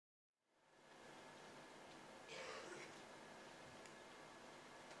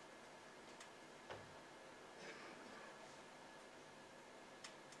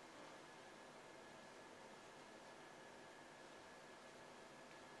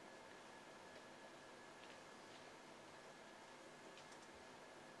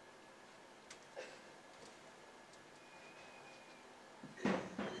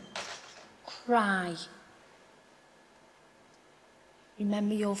cry.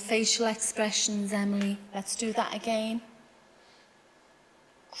 Remember your facial expressions, Emily. Let's do that again.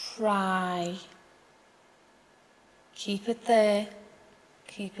 Cry. Keep it there.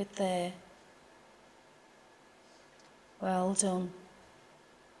 Keep it there. Well done.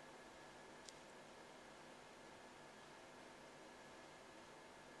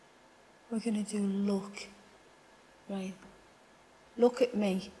 We're going to do look. Right. Look at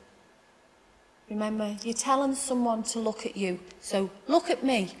me. Remember, you're telling someone to look at you. So, look at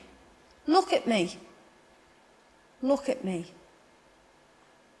me. Look at me. Look at me.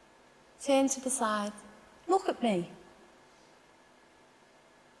 Turn to the side. Look at me.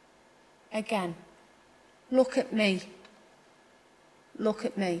 Again. Look at me. Look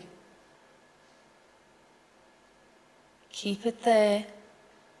at me. Keep it there.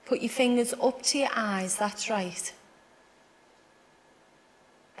 Put your fingers up to your eyes. That's right.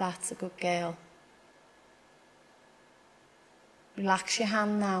 That's a good girl. Relax your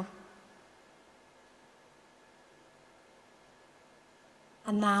hand now.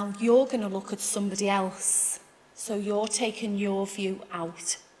 And now you're going to look at somebody else. So you're taking your view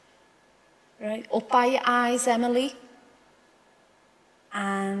out. Right, up by your eyes, Emily.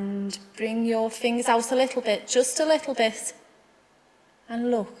 And bring your fingers out a little bit, just a little bit.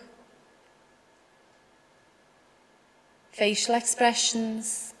 And look. Facial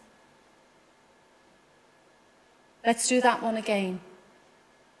expressions. Let's do that one again.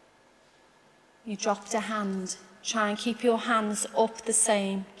 You dropped a hand. Try and keep your hands up the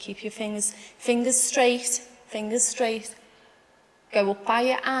same. Keep your fingers straight, fingers straight. Go up by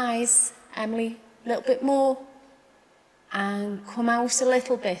your eyes, Emily, a little bit more. And come out a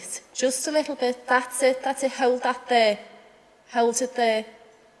little bit, just a little bit. That's it, hold that there. Hold it there.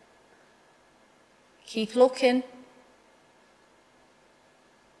 Keep looking.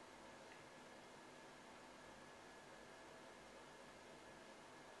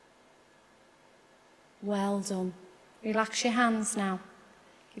 Well done. Relax your hands now.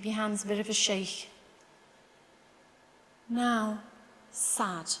 Give your hands a bit of a shake. Now,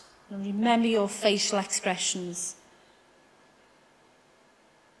 sad. And remember your facial expressions.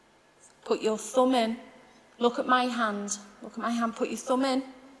 Put your thumb in. Look at my hand. Look at my hand. Put your thumb in.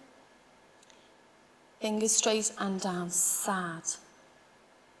 Fingers straight and down. Sad.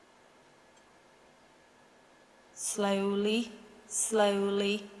 Slowly,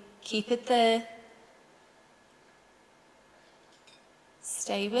 slowly. Keep it there.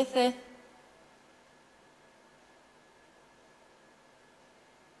 Stay with it.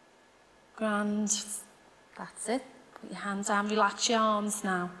 Grand. That's it. Put your hands down. Relax your arms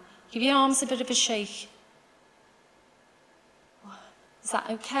now. Give your arms a bit of a shake. Is that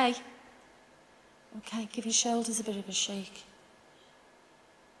okay? Okay, give your shoulders a bit of a shake.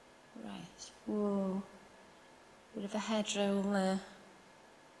 Right. Whoa. Bit of a head roll there.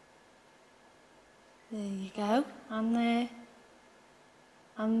 There you go. And there.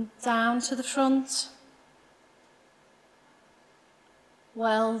 And down to the front.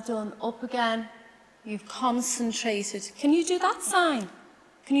 Well done. Up again. You've concentrated. Can you do that sign?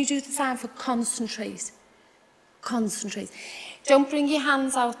 Can you do the sign for concentrate? Concentrate. Don't bring your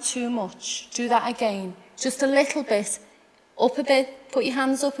hands out too much. Do that again. Just a little bit. Up a bit. Put your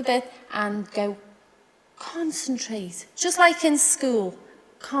hands up a bit and go. Concentrate. Just like in school.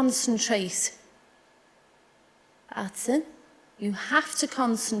 Concentrate. That's it. You have to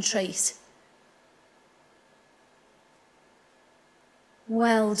concentrate.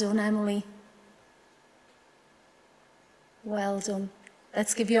 Well done, Emily. Well done.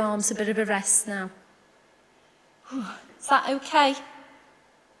 Let's give your arms a bit of a rest now. Is that okay?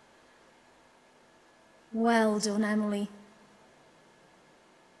 Well done, Emily.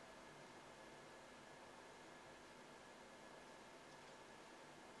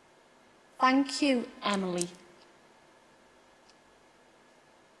 Thank you, Emily.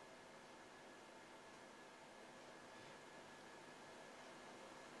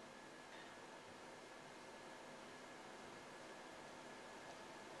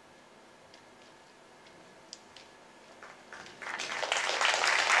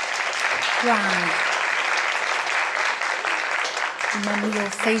 Right. Remember your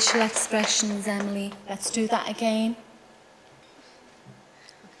facial expressions, Emily. Let's do that again.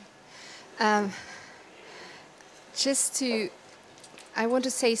 I want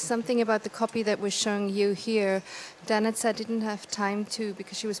to say something about the copy that we're showing you here. Danica didn't have time to,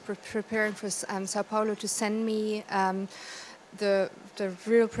 because she was preparing for Sao Paulo, to send me the the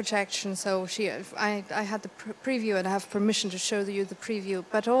real projection. So I had the preview, and I have permission to show you the preview.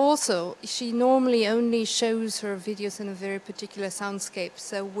 But also, she normally only shows her videos in a very particular soundscape,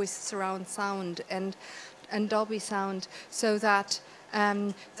 so with surround sound and Dolby sound, so that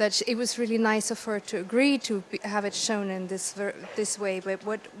that it was really nice of her to agree to have it shown in this way. But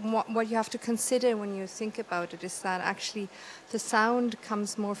what you have to consider when you think about it is that actually the sound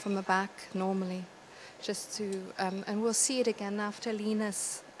comes more from the back normally. Just to, and we'll see it again after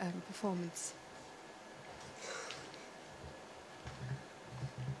Lina's performance.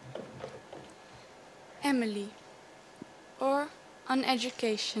 Emily, or on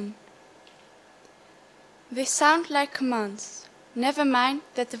education. They sound like commands. Never mind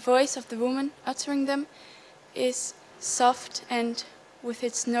that the voice of the woman uttering them is soft and, with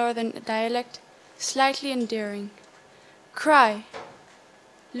its northern dialect, slightly endearing. Cry.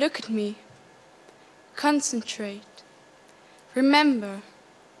 Look at me. Concentrate. Remember.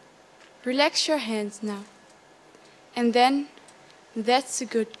 Relax your hands now. And then, that's a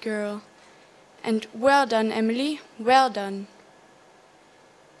good girl. And well done, Emily, well done.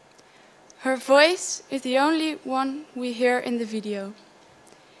 Her voice is the only one we hear in the video.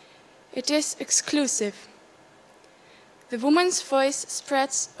 It is exclusive. The woman's voice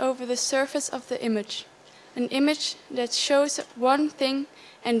spreads over the surface of the image, an image that shows one thing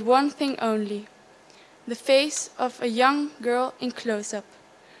and one thing only, the face of a young girl in close-up,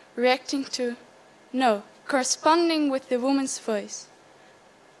 reacting to, no, corresponding with the woman's voice.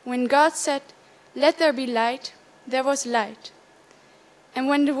 When God said, "Let there be light," there was light. And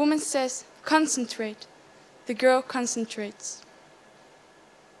when the woman says, "Concentrate," the girl concentrates.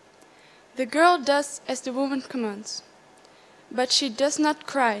 The girl does as the woman commands, but she does not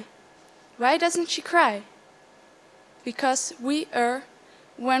cry. Why doesn't she cry? Because we err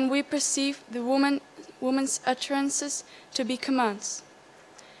when we perceive the woman's utterances to be commands.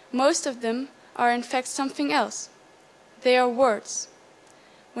 Most of them are in fact something else. They are words.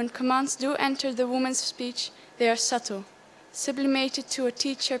 When commands do enter the woman's speech, they are subtle, sublimated to a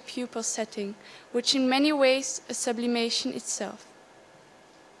teacher-pupil setting, which in many ways is sublimation itself.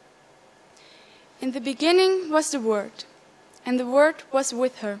 In the beginning was the Word, and the Word was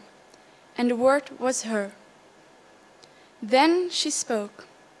with her, and the Word was her. Then she spoke.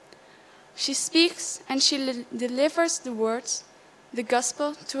 She speaks and she delivers the words, the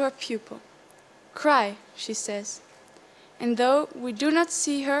gospel, to her pupil. Cry, she says. And though we do not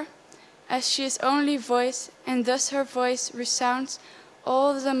see her, as she is only voice, and thus her voice resounds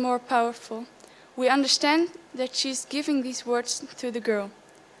all the more powerful, we understand that she is giving these words to the girl.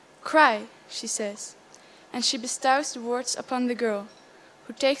 Cry, she says, and she bestows the words upon the girl,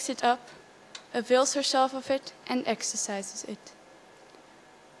 who takes it up, avails herself of it, and exercises it.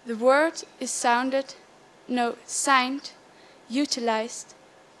 The word is signed, utilized,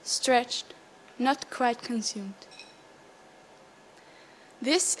 stretched, not quite consumed.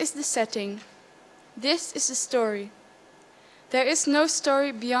 This is the setting. This is the story. There is no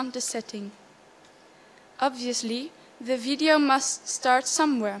story beyond the setting. Obviously, the video must start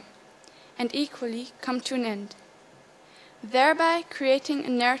somewhere, and equally come to an end, thereby creating a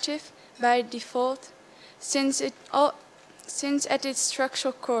narrative by default, since at its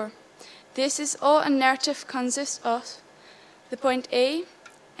structural core, this is all a narrative consists of the point A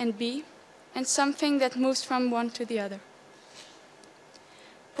and B, and something that moves from one to the other.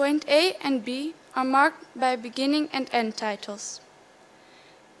 Point A and B are marked by beginning and end titles.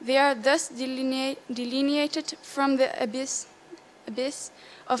 They are thus delineated from the abyss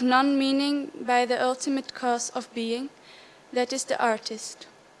of non-meaning by the ultimate cause of being, that is the artist.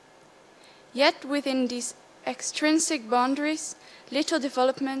 Yet within these extrinsic boundaries, little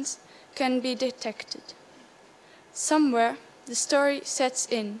developments can be detected. Somewhere the story sets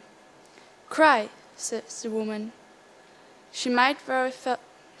in. Cry, says the woman. She might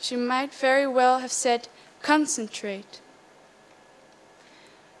very well have said, concentrate.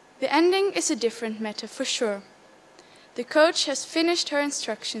 The ending is a different matter, for sure. The coach has finished her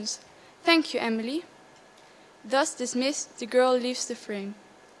instructions. Thank you, Emily. Thus dismissed, the girl leaves the frame.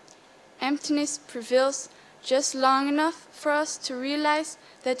 Emptiness prevails just long enough for us to realize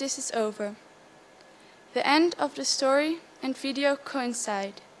that this is over. The end of the story and video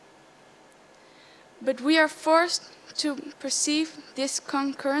coincide. But we are forced to perceive this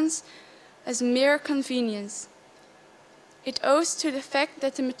concurrence as mere convenience. It owes to the fact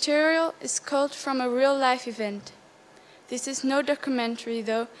that the material is culled from a real-life event. This is no documentary,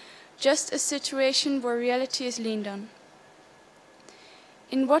 though, just a situation where reality is leaned on.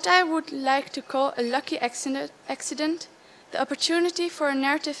 In what I would like to call a lucky accident, the opportunity for a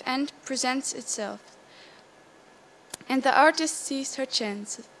narrative end presents itself. and the artist sees her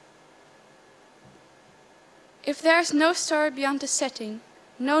chances. If there is no story beyond the setting,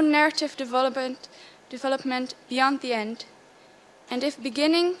 no narrative development beyond the end, and if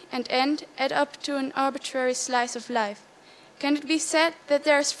beginning and end add up to an arbitrary slice of life, can it be said that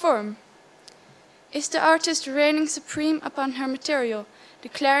there is form? Is the artist reigning supreme upon her material,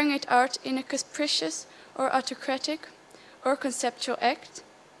 declaring it art in a capricious or autocratic or conceptual act?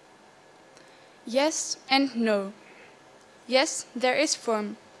 Yes and no. Yes, there is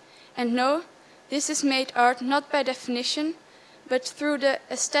form, and no, this is made art not by definition, but through the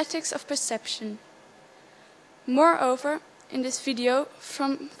aesthetics of perception. Moreover, in this video,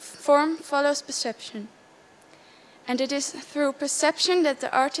 form follows perception. And it is through perception that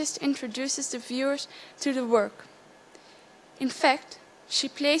the artist introduces the viewers to the work. In fact, she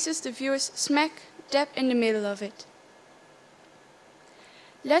places the viewers smack dab in the middle of it.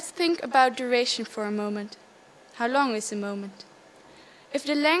 Let's think about duration for a moment. How long is a moment? If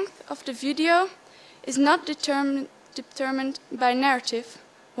the length of the video is not determined by narrative,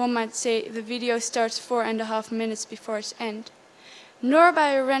 one might say the video starts 4.5 minutes before its end, nor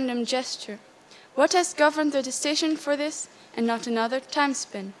by a random gesture, what has governed the decision for this and not another time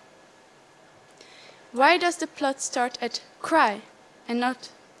span? Why does the plot start at cry and not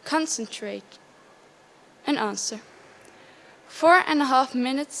concentrate? An answer. 4.5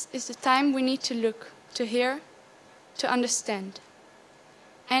 minutes is the time we need to look, to hear, to understand,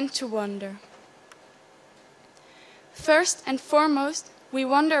 and to wonder. First and foremost, we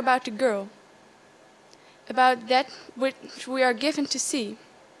wonder about the girl, about that which we are given to see.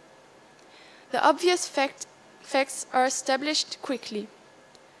 The obvious facts are established quickly.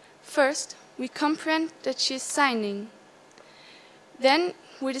 First, we comprehend that she is signing. Then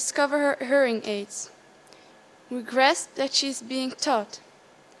we discover her hearing aids. We grasp that she is being taught,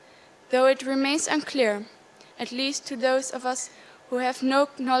 though it remains unclear, at least to those of us who have no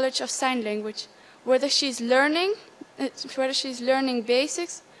knowledge of sign language, whether she is learning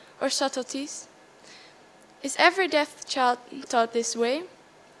basics or subtleties. Is every deaf child taught this way?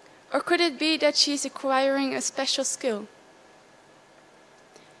 Or could it be that she is acquiring a special skill?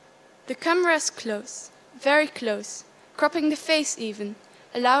 The camera is close, very close, cropping the face even,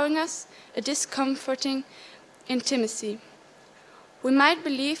 allowing us a discomforting intimacy. We might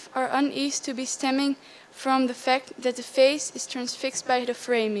believe our unease to be stemming from the fact that the face is transfixed by the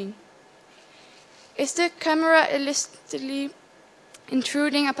framing. Is the camera illicitly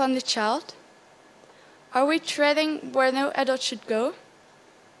intruding upon the child? Are we treading where no adult should go?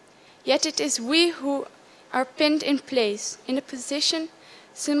 Yet it is we who are pinned in place, in a position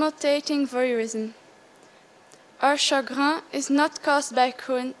simulating voyeurism. Our chagrin is not caused by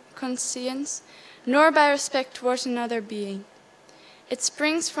conscience, nor by respect towards another being. It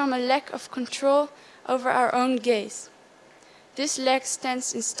springs from a lack of control over our own gaze. This lack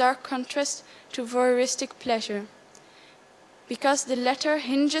stands in stark contrast to voyeuristic pleasure, because the latter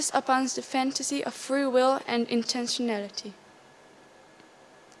hinges upon the fantasy of free will and intentionality.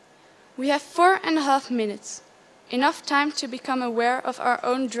 We have 4.5 minutes, enough time to become aware of our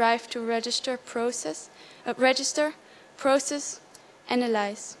own drive to register, process,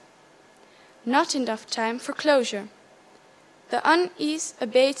 analyze. Not enough time for closure. The unease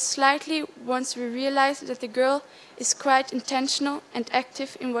abates slightly once we realize that the girl is quite intentional and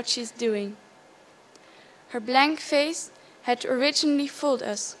active in what she is doing. Her blank face had originally fooled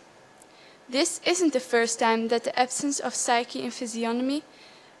us. This isn't the first time that the absence of psyche in physiognomy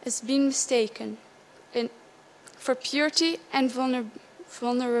has been mistaken for purity and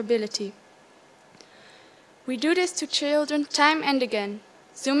vulnerability. We do this to children time and again,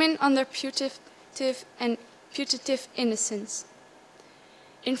 zoom in on their putative innocence.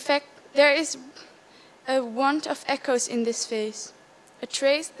 In fact, there is a want of echoes in this face, a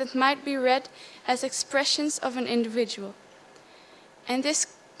trace that might be read as expressions of an individual. And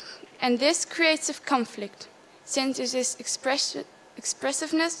this creates a conflict, since it is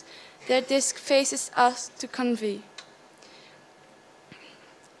expressiveness that this face is asked to convey.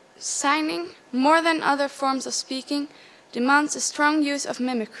 Signing, more than other forms of speaking, demands a strong use of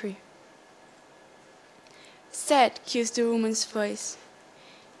mimicry. Sad, cues the woman's voice.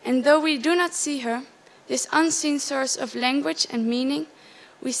 And though we do not see her, this unseen source of language and meaning,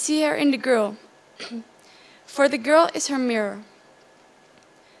 we see her in the girl. For the girl is her mirror.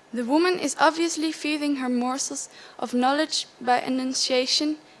 The woman is obviously feeding her morsels of knowledge by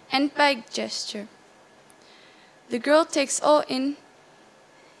enunciation and by gesture. The girl takes all in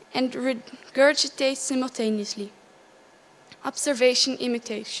and regurgitates simultaneously. Observation,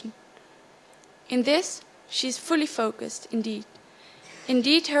 imitation. In this, she is fully focused, indeed.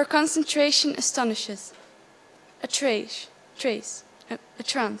 Indeed, her concentration astonishes. a trance.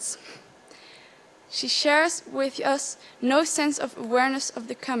 She shares with us no sense of awareness of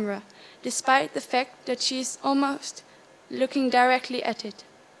the camera, despite the fact that she is almost looking directly at it.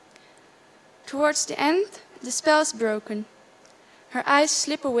 Towards the end, the spell is broken. Her eyes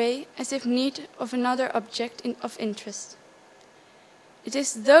slip away as if in need of another object of interest. It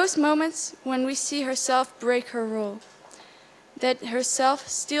is those moments when we see herself break her role, that herself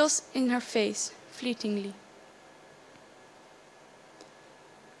steals in her face, fleetingly.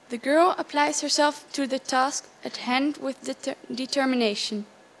 The girl applies herself to the task at hand with determination.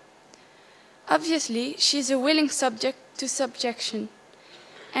 Obviously, she is a willing subject to subjection,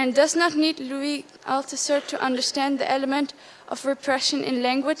 and does not need Louis Althusser to understand the element of repression in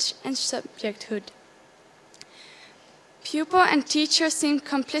language and subjecthood. Pupil and teacher seem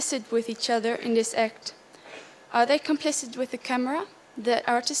complicit with each other in this act. Are they complicit with the camera, the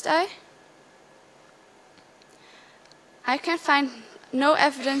artist eye? I can find no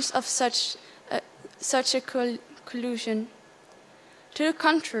evidence of such a collusion. To the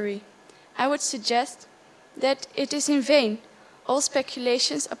contrary, I would suggest that it is in vain all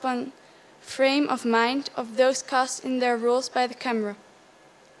speculations upon frame of mind of those cast in their roles by the camera.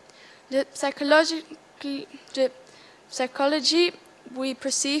 The psychology we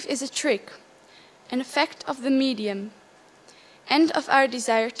perceive is a trick, an effect of the medium, and of our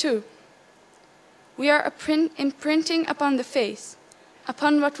desire too. We are imprinting upon the face,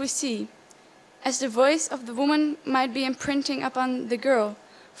 upon what we see, as the voice of the woman might be imprinting upon the girl,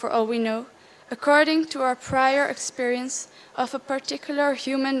 for all we know, according to our prior experience of a particular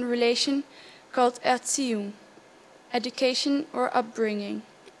human relation called Erziehung, education or upbringing.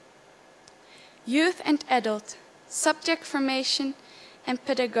 Youth and adult, subject formation and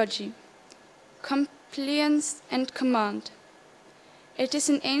pedagogy, compliance and command. It is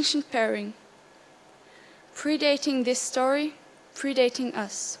an ancient pairing, predating this story, predating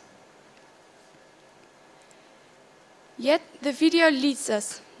us. Yet the video leads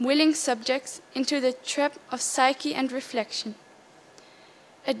us, willing subjects, into the trap of psyche and reflection.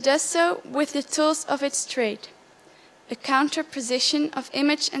 It does so with the tools of its trade, a counterposition of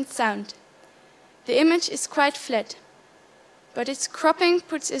image and sound. The image is quite flat, but its cropping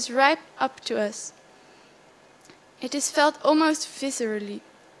puts it right up to us. It is felt almost viscerally.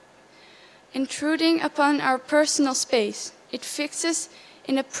 Intruding upon our personal space, it fixes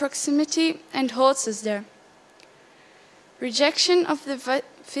in a proximity and holds us there. Rejection of the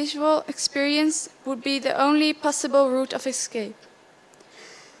visual experience would be the only possible route of escape.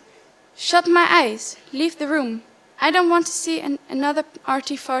 Shut my eyes, leave the room. I don't want to see another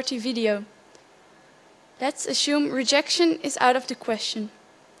arty-farty video. Let's assume rejection is out of the question.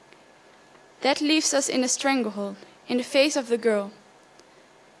 That leaves us in a stranglehold, in the face of the girl.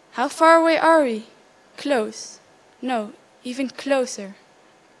 How far away are we? Close. No, even closer.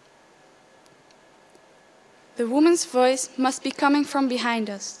 The woman's voice must be coming from behind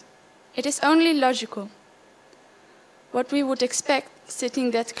us. It is only logical. What we would expect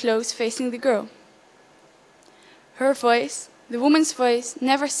sitting that close facing the girl. Her voice, the woman's voice,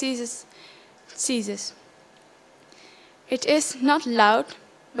 never ceases. It is not loud,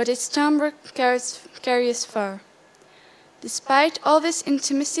 but its timbre carries far. Despite all this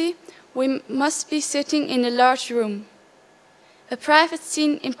intimacy, we must be sitting in a large room. A private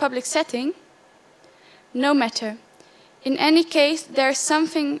scene in public setting? No matter. In any case, there is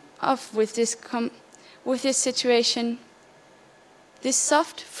something off with this situation. This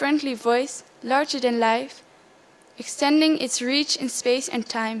soft, friendly voice, larger than life, extending its reach in space and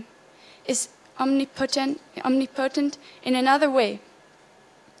time, is omnipotent in another way.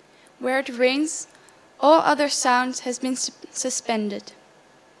 Where it rains, all other sounds has been suspended.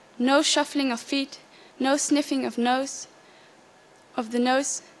 No shuffling of feet, no sniffing of the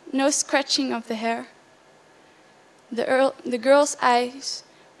nose, no scratching of the hair. The girl's eyes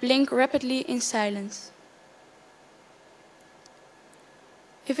blink rapidly in silence.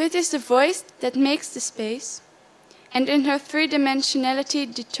 If it is the voice that makes the space, and in her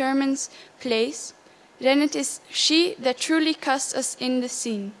three-dimensionality determines place, then it is she that truly casts us in the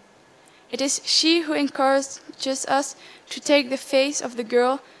scene. It is she who encourages us to take the face of the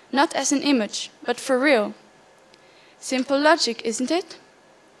girl not as an image, but for real. Simple logic, isn't it?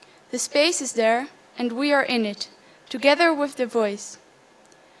 The space is there, and we are in it, together with the voice.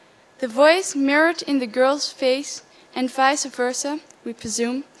 The voice mirrored in the girl's face, and vice versa, we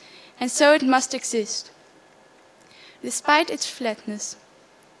presume, and so it must exist. Despite its flatness.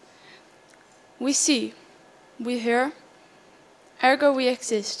 We see, we hear, ergo we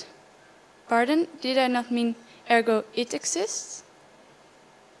exist. Pardon, did I not mean ergo it exists?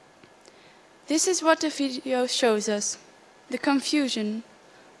 This is what the video shows us, the confusion,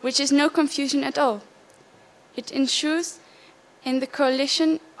 which is no confusion at all. It ensues in the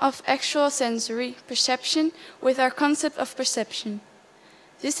collision of actual sensory perception with our concept of perception.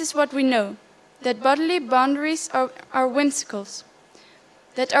 This is what we know, that bodily boundaries are whimsicals,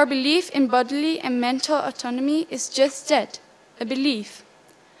 that our belief in bodily and mental autonomy is just that, a belief.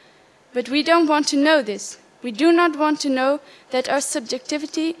 But we don't want to know this. We do not want to know that our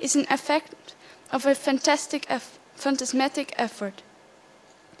subjectivity is an effect of a phantasmatic effort,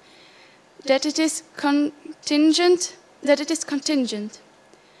 that it is contingent,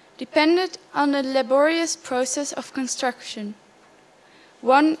 dependent on a laborious process of construction,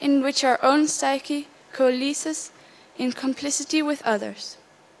 one in which our own psyche coalesces in complicity with others.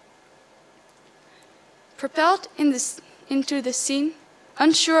 Propelled into the scene,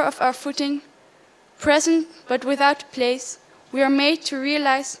 unsure of our footing, present but without place, we are made to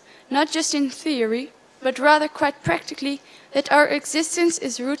realize, not just in theory, but rather quite practically, that our existence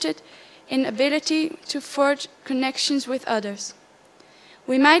is rooted in ability to forge connections with others.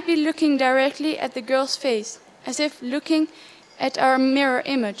 We might be looking directly at the girl's face, as if looking at our mirror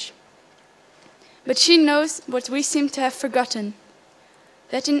image. But she knows what we seem to have forgotten,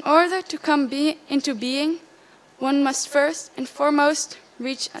 that in order to come into being, one must first and foremost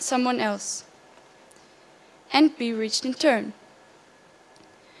reach someone else, and be reached in turn.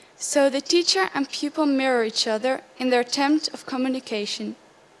 So the teacher and pupil mirror each other in their attempt of communication.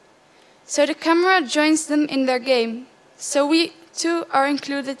 So the camera joins them in their game, so we too are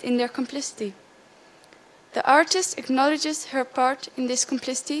included in their complicity. The artist acknowledges her part in this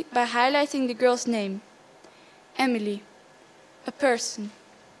complicity by highlighting the girl's name, Emily, a person,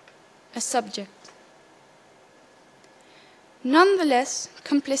 a subject. Nonetheless,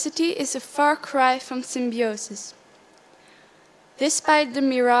 complicity is a far cry from symbiosis. Despite the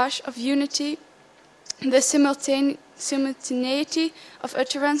mirage of unity, the simultaneity of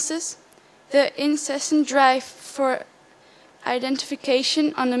utterances, the incessant drive for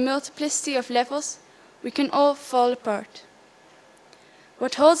identification on a multiplicity of levels, we can all fall apart.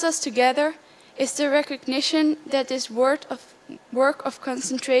 What holds us together is the recognition that this work of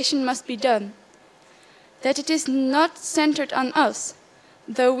concentration must be done, that it is not centered on us,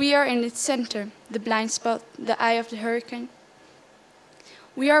 though we are in its center, the blind spot, the eye of the hurricane.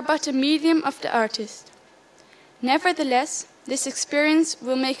 We are but a medium of the artist. Nevertheless, this experience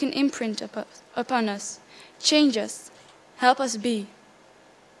will make an imprint upon us, change us, help us be.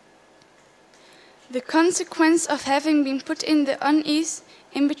 The consequence of having been put in the unease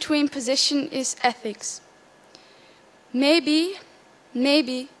in between position is ethics. Maybe,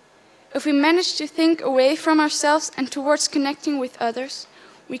 if we manage to think away from ourselves and towards connecting with others,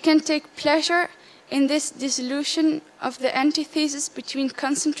 we can take pleasure in this dissolution of the antithesis between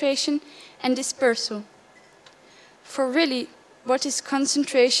concentration and dispersal. For really, what is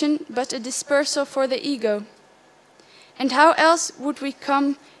concentration but a dispersal for the ego? And how else would we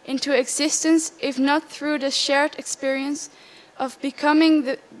come into existence if not through the shared experience of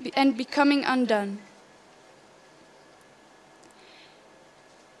becoming becoming undone?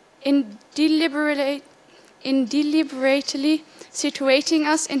 In deliberately situating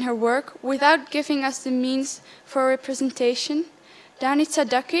us in her work without giving us the means for representation, Danica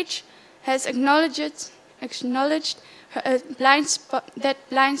Dakić has acknowledged that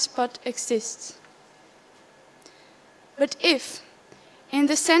blind spot exists. But if, in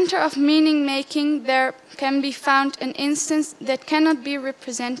the center of meaning-making, there can be found an instance that cannot be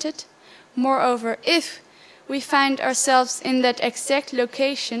represented, moreover, if we find ourselves in that exact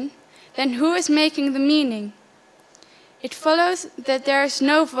location, then who is making the meaning? It follows that there is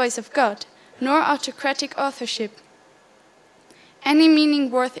no voice of God, nor autocratic authorship. Any meaning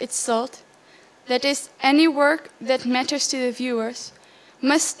worth its salt, that is, any work that matters to the viewers,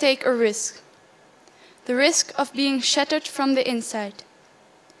 must take a risk. The risk of being shattered from the inside.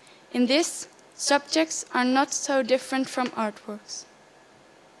 In this, subjects are not so different from artworks.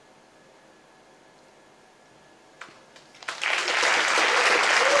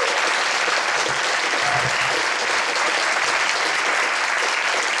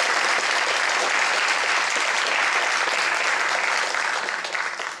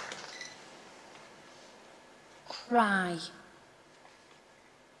 Cry.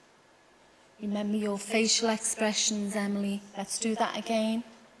 Remember your facial expressions, Emily. Let's do that again.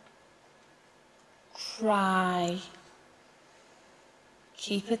 Cry.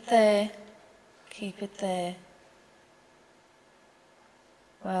 Keep it there. Keep it there.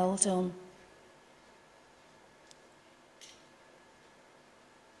 Well done.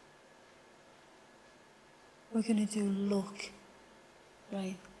 We're going to do look.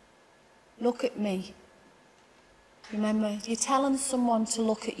 Right. Look at me. Remember, you're telling someone to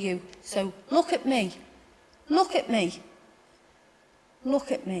look at you. So, look at me. Look at me.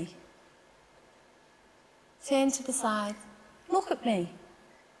 Look at me. Turn to the side. Look at me.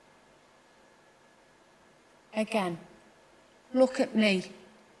 Again. Look at me.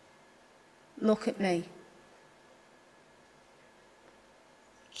 Look at me.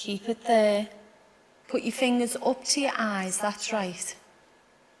 Keep it there. Put your fingers up to your eyes. That's right.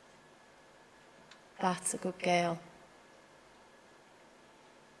 That's a good girl.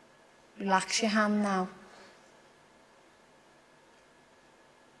 Relax your hand now.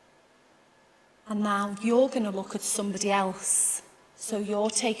 And now you're going to look at somebody else. So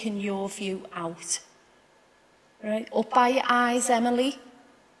you're taking your view out. Right, up by your eyes, Emily.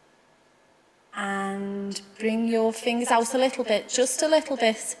 And bring your fingers out a little bit, just a little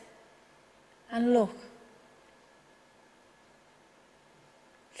bit. And look.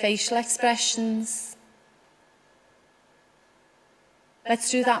 Facial expressions.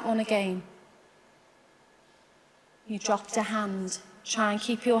 Let's do that one again. You dropped a hand. Try and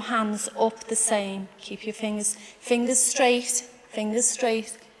keep your hands up the same. Keep your fingers straight, fingers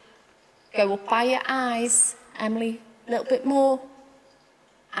straight. Go up by your eyes, Emily, a little bit more.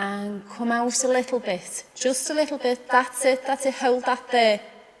 And come out a little bit, just a little bit. That's it, hold that there.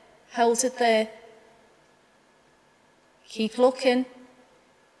 Hold it there. Keep looking.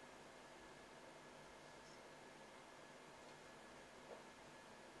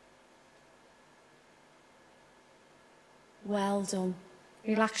 Well done.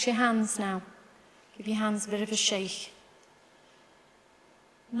 Relax your hands now. Give your hands a bit of a shake.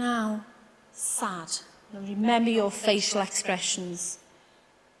 Now, sad. Now remember your facial expressions.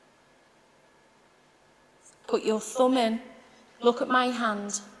 Put your thumb in. Look at my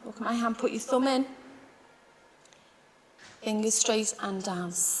hand. Look at my hand. Put your thumb in. Fingers straight and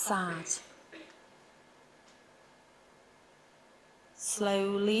down. Sad.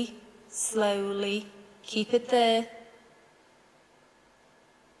 Slowly, slowly. Keep it there.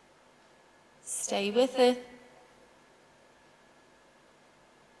 Stay with it.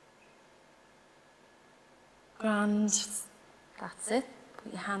 Grand. That's it.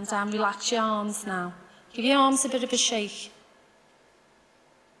 Put your hand down. Relax your arms now. Give your arms a bit of a shake.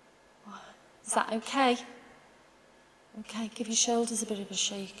 Is that okay? Okay, give your shoulders a bit of a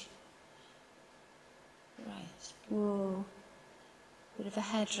shake. Right. Whoa. Bit of a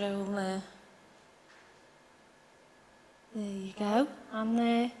head roll there. There you go. And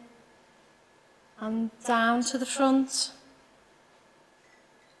there. And down to the front.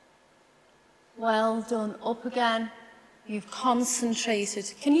 Well done. Up again. You've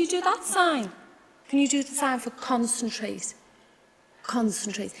concentrated. Can you do that sign? Can you do the sign for concentrate?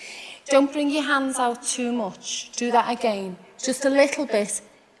 Concentrate. Don't bring your hands out too much. Do that again. Just a little bit.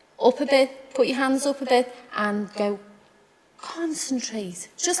 Up a bit. Put your hands up a bit and go. Concentrate.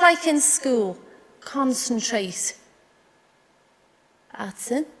 Just like in school. Concentrate.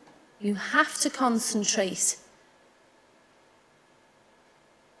 That's it. You have to concentrate.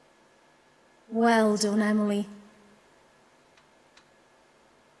 Well done, Emily.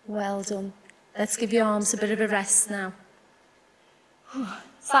 Well done. Let's give your arms a bit of a rest now.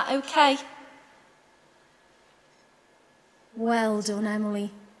 Is that okay? Well done,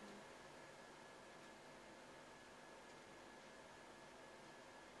 Emily.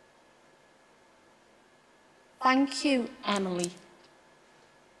 Thank you, Emily.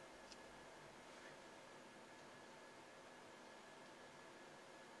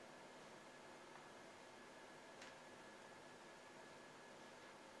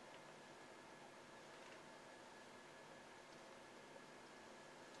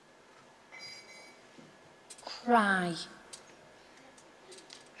 Cry.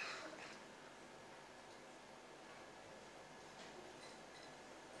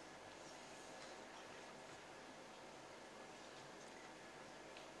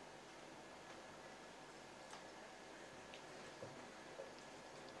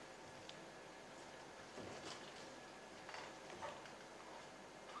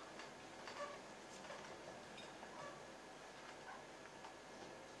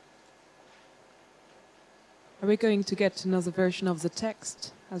 Are we going to get another version of the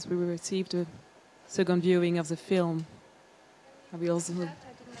text as we received a second viewing of the film? Are we also...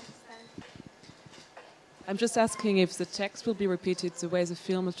 I'm just asking if the text will be repeated the way the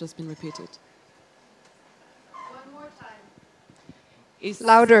film has just been repeated. One more time.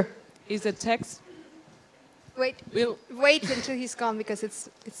 Louder. Is the text... Wait until he's gone because it's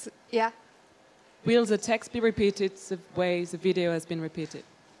yeah. Will the text be repeated the way the video has been repeated?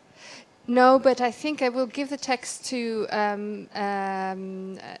 No, but I think I will give the text to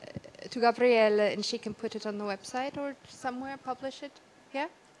Gabriëlle, and she can put it on the website or somewhere, publish it. Yeah?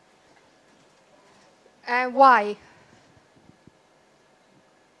 Why?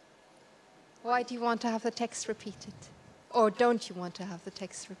 Why do you want to have the text repeated? Or don't you want to have the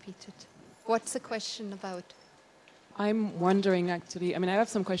text repeated? What's the question about? I'm wondering, actually, I mean, I have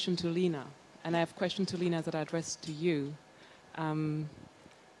some question to Lina, and I have question to Lina that I addressed to you.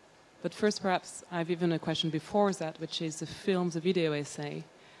 But first, perhaps, I have even a question before that, which is the video essay,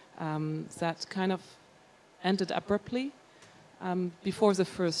 that kind of ended abruptly before the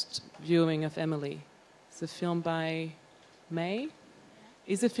first viewing of Emily. The film by May.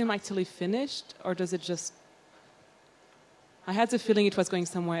 Is the film actually finished, or does it just... I had the feeling it was going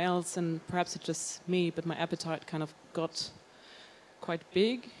somewhere else, and perhaps it's just me, but my appetite kind of got quite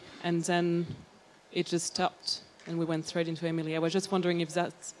big, and then it just stopped, and we went straight into Emily. I was just wondering if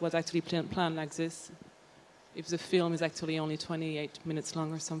that was actually planned like this, if the film is actually only 28 minutes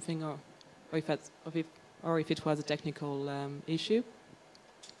long or something, or if it was a technical issue.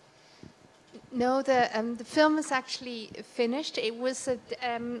 No, the film is actually finished.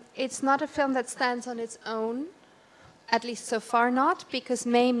 It's not a film that stands on its own, at least so far not, because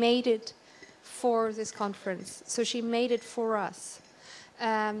May made it for this conference. So she made it for us.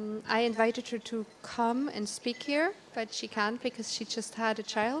 I invited her to come and speak here, but she can't because she just had a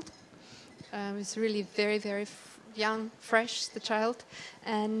child. It's really very, very young, fresh, the child.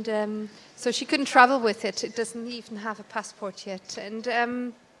 And so she couldn't travel with it. It doesn't even have a passport yet.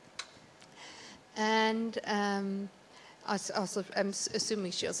 And also, I'm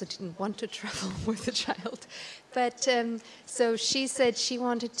assuming she also didn't want to travel with the child. But so she said she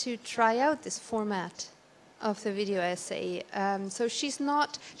wanted to try out this format of the video essay. So she's a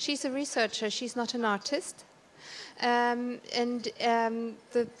researcher, she's not an artist. The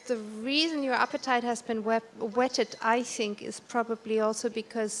reason your appetite has been whetted, I think, is probably also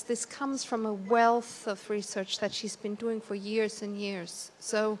because this comes from a wealth of research that she's been doing for years and years.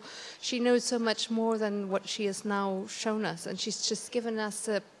 So she knows so much more than what she has now shown us, and she's just given us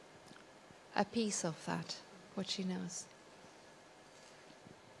a piece of that, what she knows.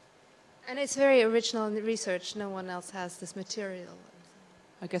 And it's very original in the research. No one else has this material.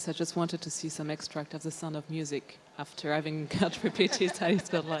 I guess I just wanted to see some extract of The Sound of Music after having got repeated. I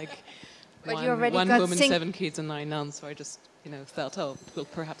felt like one woman, 7 kids, and 9 nuns. So I just, felt, oh, it will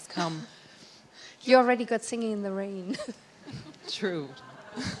perhaps come. You already got Singing in the Rain. True.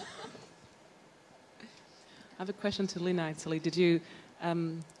 I have a question to Lina, actually. Did you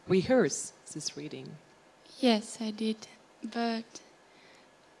rehearse this reading? Yes, I did. But,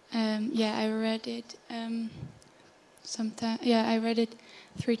 I read it I read it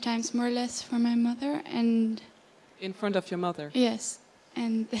 3 times more or less for my mother, and in front of your mother. Yes,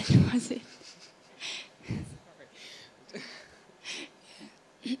 and that was it.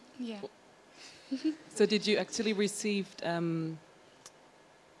 Yeah. So did you actually receive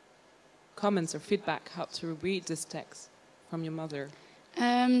comments or feedback how to read this text from your mother?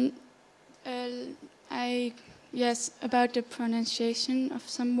 Yes, about the pronunciation of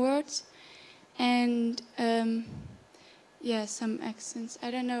some words, and some accents.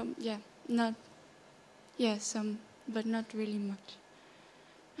 I don't know. Some, but not really much.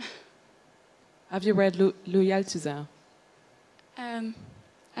 Have you read Loyaltuza?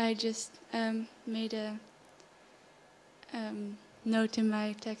 I just made a note in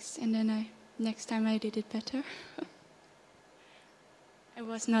my text, and then next time I did it better. It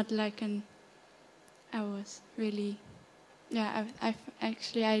was not like I was really, I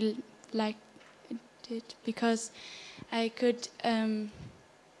liked it because I could, I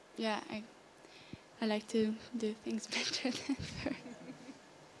like to do things better than her.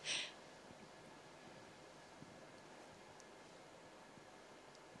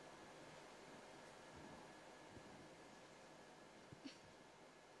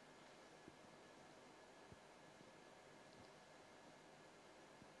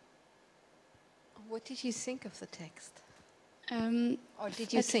 What did you think of the text? Or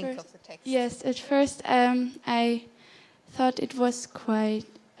did you think of the text? Yes, at first I thought it was quite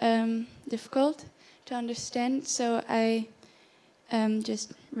difficult to understand, so I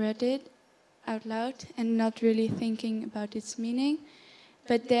just read it out loud and not really thinking about its meaning.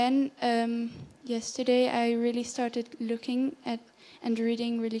 But then yesterday I really started looking at and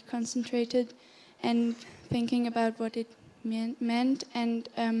reading really concentrated and thinking about what it meant, and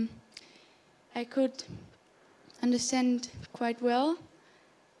I could understand quite well.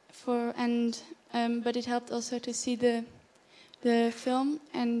 But it helped also to see the film,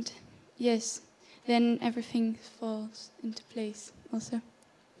 and yes, then everything falls into place also.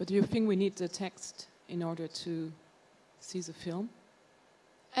 But do you think we need the text in order to see the film?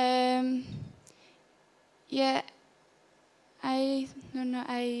 Yeah, I don't know.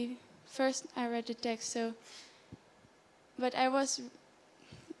 First I read the text, so, but I was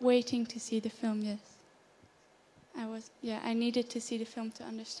waiting to see the film. Yes, I needed to see the film to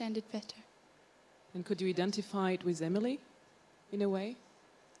understand it better. And could you identify it with Emily, in a way?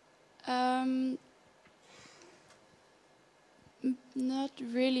 Not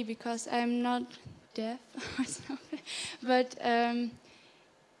really, because I'm not deaf or something. But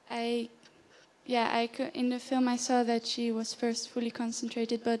I could, in the film I saw that she was first fully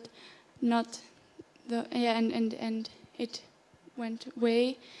concentrated, but not the and it went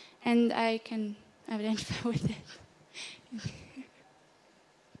away, and I can identify with it.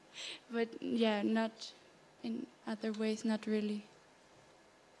 But yeah, not in other ways, not really.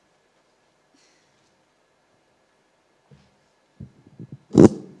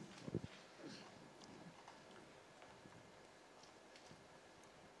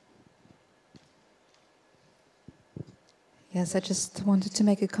 Yes, I just wanted to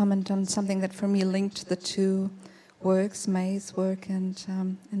make a comment on something that for me linked the two works, May's work and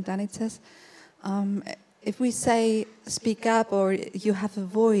Danic's. If we say speak up or you have a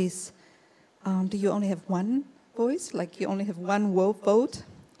voice, do you only have one voice? Like you only have one vote,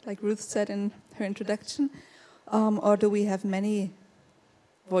 like Ruth said in her introduction? Or do we have many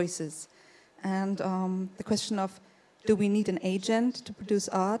voices? And the question of, do we need an agent to produce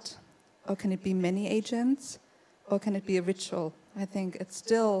art? Or can it be many agents? Or can it be a ritual? I think it's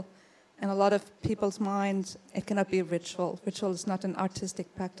still, in a lot of people's minds, it cannot be a ritual. Ritual is not an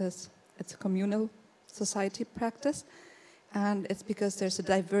artistic practice. It's a communal society practice. And it's because there's a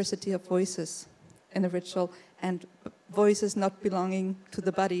diversity of voices in a ritual, and voices not belonging to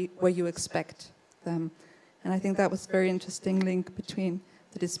the body where you expect them. And I think that was a very interesting link between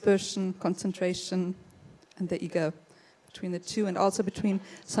the dispersion, concentration, and the ego. Between the two, and also between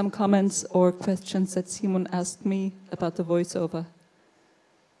some comments or questions that Simon asked me about the voiceover.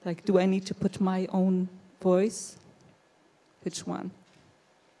 Like, do I need to put my own voice? Which one?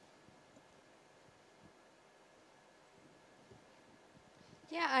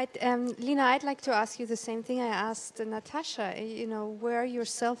 Yeah, Lina, I'd like to ask you the same thing I asked Natasha. You know, where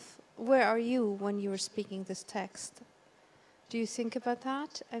are you when you were speaking this text? Do you think about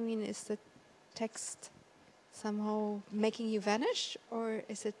that? I mean, is the text somehow making you vanish, or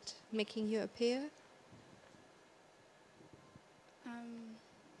is it making you appear?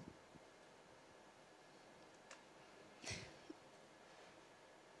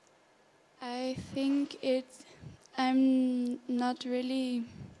 I think I'm not really.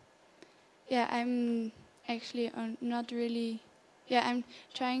 Yeah, I'm actually not really. Yeah, I'm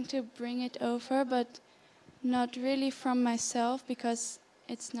trying to bring it over, but not really from myself, because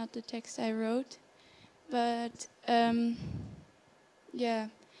it's not the text I wrote. But yeah,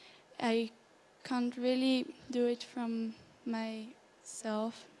 I can't really do it from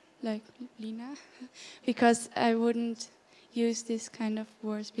myself, like Lina, because I wouldn't use this kind of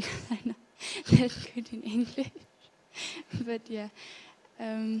words because I'm not that good in English. But yeah,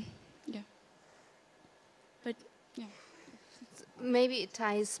 yeah. But yeah. Maybe it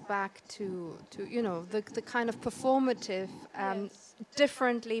ties back to you know, the kind of performative, Yes.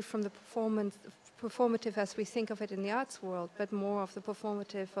 differently from the performative as we think of it in the arts world, but more of the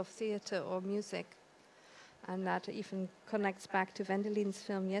performative of theatre or music. And that even connects back to Wendeline's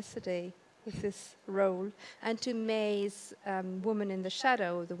film yesterday with this role, and to May's woman in the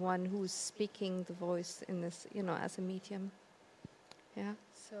shadow, the one who's speaking the voice in this, you know, as a medium. Yeah,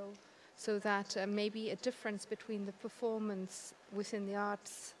 so that maybe a difference between the performance within the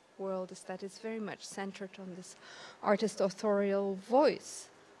arts world is that it's very much centered on this artist authorial voice,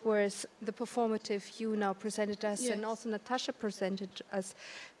 whereas the performative you now presented us, Yes. and also Natasha presented as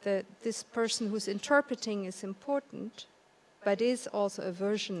this person who's interpreting is important, but is also a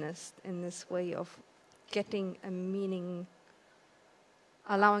versionist in this way of getting a meaning,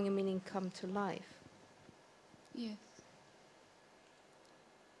 allowing a meaning come to life. Yes.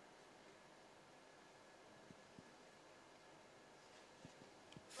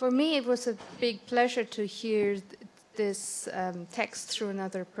 For me, it was a big pleasure to hear this text through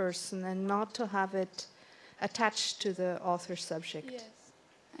another person and not to have it attached to the author's subject. Yes.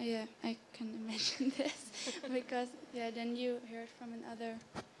 Yeah, I can imagine this because then you hear it from another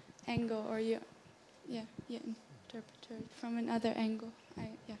angle, or you interpret it from another angle.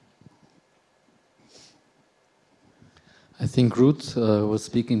 I think Ruth was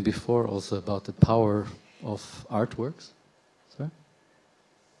speaking before also about the power of artworks. Sorry?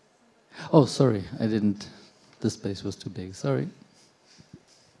 Oh, sorry, I didn't. The space was too big. Sorry.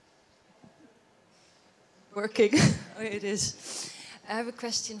 working. It is. I have a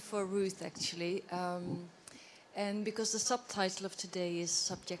question for Ruth, actually. And because the subtitle of today is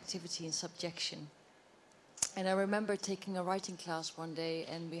Subjectivity and Subjection. And I remember taking a writing class one day,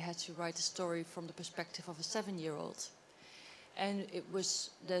 and we had to write a story from the perspective of a 7-year-old. And it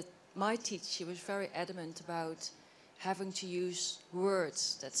was that my teacher, she was very adamant about having to use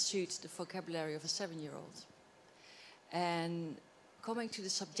words that suit the vocabulary of a 7-year-old. And coming to the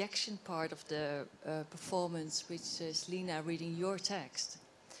subjection part of the performance, which is Lina reading your text,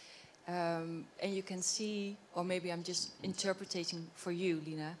 and you can see, or maybe I'm just interpreting for you,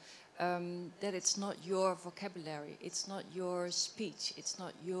 Lina, that it's not your vocabulary, it's not your speech, it's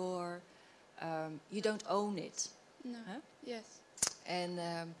not your, you don't own it. No. Huh? Yes. And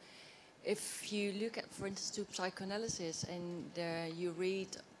if you look at, for instance, to psychoanalysis, and you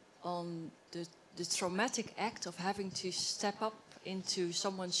read on the traumatic act of having to step up into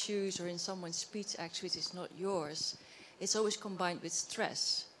someone's shoes or in someone's speech act which is not yours, it's always combined with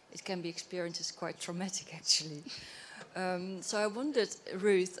stress. It can be experienced as quite traumatic, actually. So I wondered,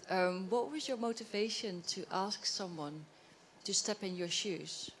 Ruth, what was your motivation to ask someone to step in your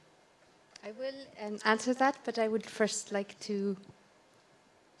shoes? I will answer that, but I would first like to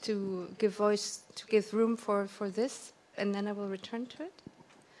give voice, to give room for this, and then I will return to it.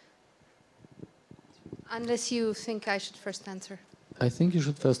 Unless you think I should first answer. I think you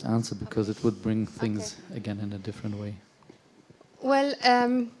should first answer, because it would bring things again in a different way. Well,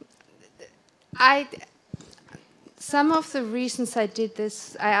 some of the reasons I did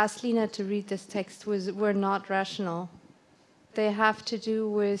this, I asked Lina to read this text, were not rational. They have to do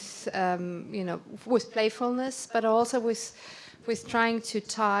with, with playfulness, but also with trying to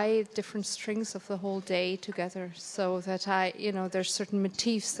tie different strings of the whole day together, so that there's certain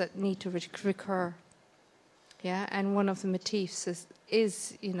motifs that need to recur. Yeah, and one of the motifs is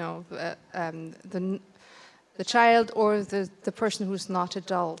the child or the person who's not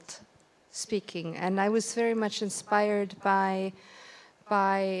adult speaking. And I was very much inspired by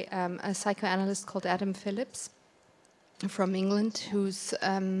a psychoanalyst called Adam Phillips from England, who's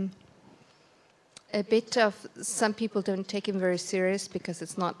a bit of, some people don't take him very serious because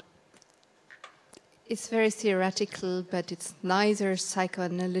it's very theoretical, but it's neither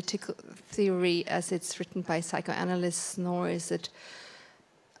psychoanalytical theory as it's written by psychoanalysts, nor is it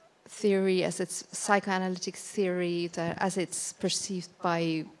theory as it's psychoanalytic theory as it's perceived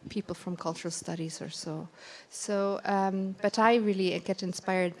by people from cultural studies or so. But I really get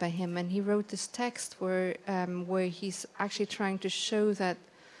inspired by him, and he wrote this text where he's actually trying to show that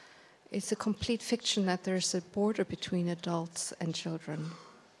it's a complete fiction that there's a border between adults and children.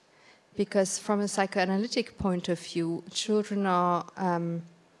 Because from a psychoanalytic point of view, children are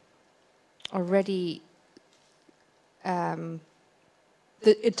already the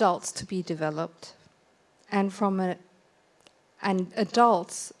adults to be developed, and and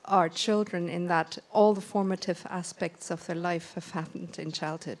adults are children in that all the formative aspects of their life have happened in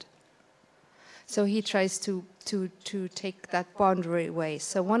childhood. So he tries to take that boundary away.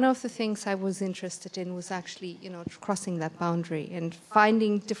 So one of the things I was interested in was actually, crossing that boundary and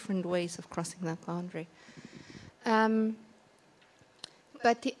finding different ways of crossing that boundary. But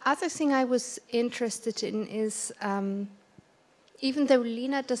the other thing I was interested in is, even though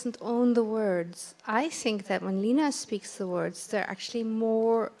Lina doesn't own the words, I think that when Lina speaks the words, they're actually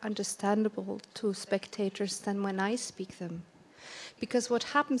more understandable to spectators than when I speak them. Because what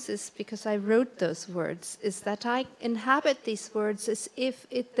happens is, because I wrote those words, is that I inhabit these words as if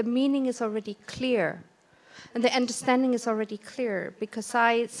the meaning is already clear. And the understanding is already clear. Because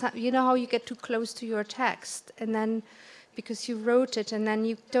you know how you get too close to your text, and then because you wrote it, and then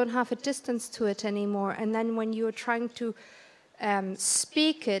you don't have a distance to it anymore. And then when you're trying to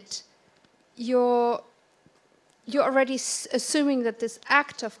speak it, you're already assuming that this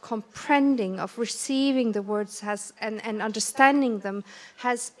act of comprehending, of receiving the words and understanding them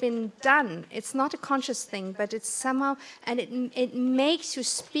has been done. It's not a conscious thing, but it's somehow, and it makes you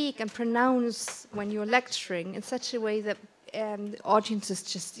speak and pronounce when you're lecturing in such a way that the audience is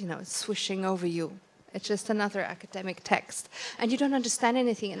just, swishing over you. It's just another academic text. And you don't understand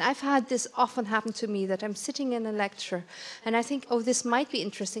anything. And I've had this often happen to me, that I'm sitting in a lecture and I think, oh, this might be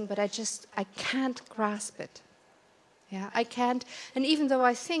interesting, but I can't grasp it. Yeah, I can't. And even though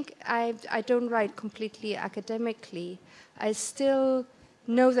I think I don't write completely academically, I still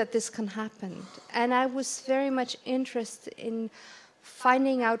know that this can happen. And I was very much interested in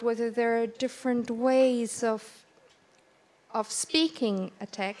finding out whether there are different ways of speaking a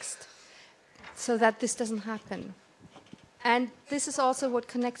text so that this doesn't happen. And this is also what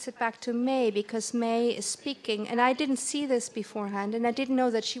connects it back to May, because May is speaking, and I didn't see this beforehand, and I didn't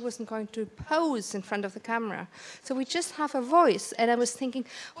know that she wasn't going to pose in front of the camera. So we just have a voice, and I was thinking,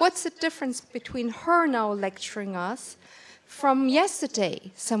 what's the difference between her now lecturing us from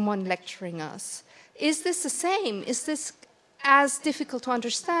yesterday, someone lecturing us? Is this the same? Is this as difficult to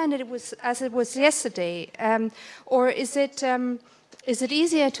understand as it was yesterday? Or is it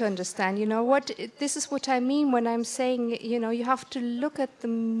easier to understand? You know, this is what I mean when I'm saying, you know, you have to look at the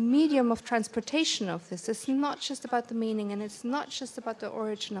medium of transportation of this. It's not just about the meaning, and it's not just about the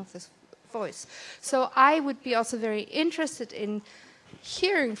origin of this voice. So I would be also very interested in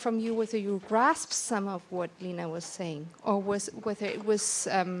hearing from you whether you grasped some of what Lina was saying, or whether it was,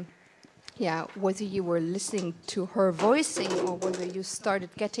 whether you were listening to her voicing, or whether you started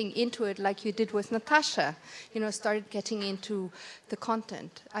getting into it like you did with Natasha, you know, started getting into the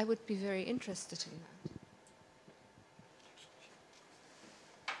content. I would be very interested in that.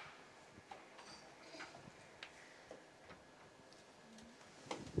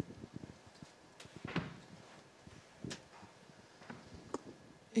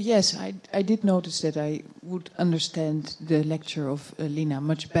 Yes, I did notice that I would understand the lecture of Lina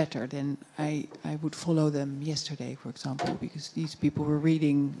much better than I would follow them yesterday, for example, because these people were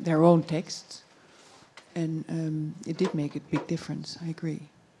reading their own texts, and it did make a big difference. I agree.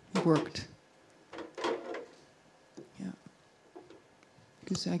 It worked. Yeah.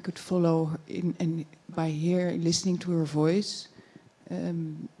 Because I could follow her and by listening to her voice,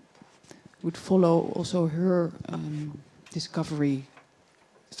 would follow also her discovery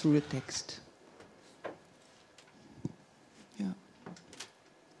through the text. Yeah.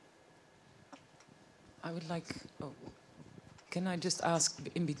 I would like, can I just ask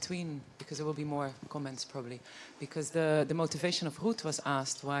in between, because there will be more comments probably, because the motivation of Ruth was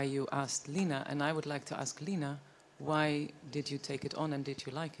asked why you asked Lina, and I would like to ask Lina, why did you take it on and did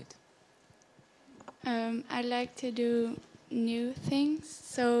you like it? I like to do new things,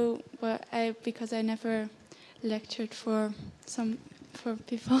 so because I never lectured for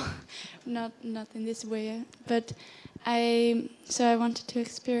people, not in this way, but I wanted to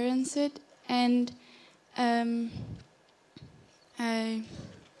experience it, and I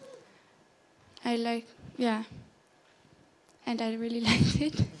like, yeah, and I really liked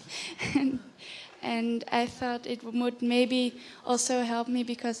it, and I thought it would maybe also help me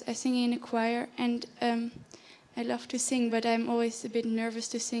because I sing in a choir, and I love to sing, but I'm always a bit nervous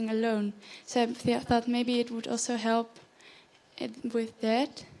to sing alone, so I thought maybe it would also help with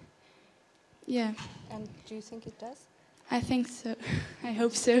that. Yeah. And do you think it does? I think so. I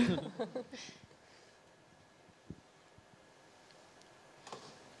hope so.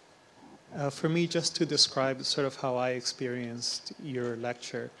 For me, just to describe sort of how I experienced your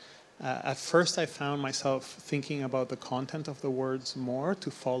lecture, at first I found myself thinking about the content of the words more to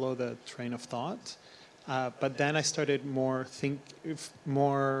follow the train of thought, but then I started more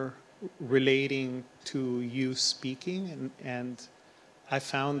relating to you speaking, and I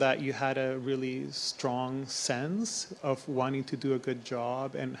found that you had a really strong sense of wanting to do a good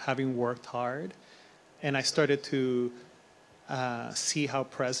job and having worked hard, and I started to see how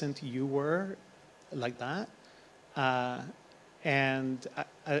present you were like that, and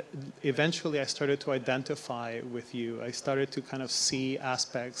eventually I started to identify with you. I started to kind of see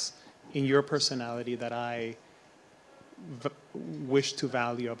aspects in your personality that I wish to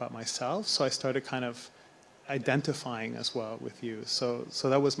value about myself, so I started kind of identifying as well with you. So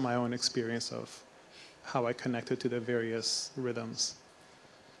that was my own experience of how I connected to the various rhythms.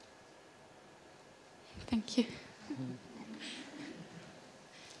 Thank you.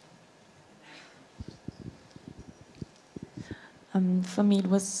 For me, it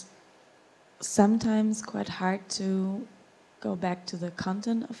was sometimes quite hard to go back to the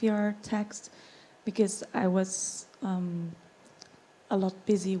content of your text, because I was a lot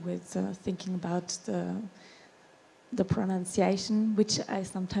busy with thinking about the pronunciation, which I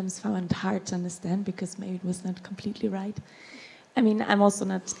sometimes found hard to understand because maybe it was not completely right. I mean, I'm also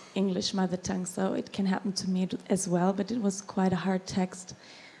not English mother tongue, so it can happen to me as well, but it was quite a hard text.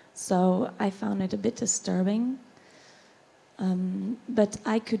 So I found it a bit disturbing. But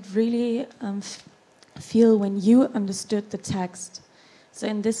I could really feel when you understood the text. So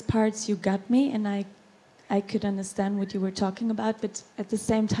in these parts you got me, and I could understand what you were talking about, but at the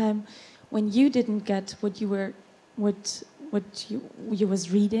same time, when you didn't get what you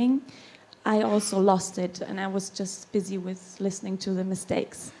was reading, I also lost it, and I was just busy with listening to the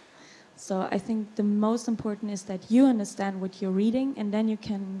mistakes. So I think the most important is that you understand what you're reading, and then you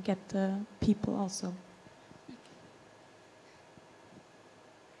can get the people also.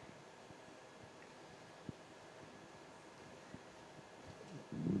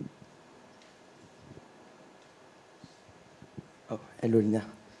 Oh, hello, Lina.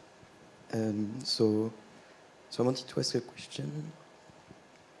 So I wanted to ask a question.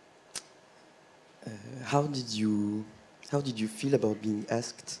 How did you feel about being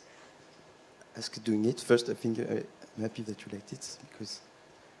asked doing it? First, I think I'm happy that you liked it because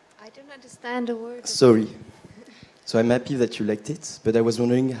I don't understand a word. Sorry. So I'm happy that you liked it, but I was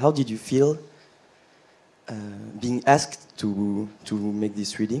wondering, how did you feel being asked to make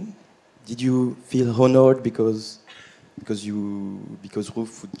this reading? Did you feel honored because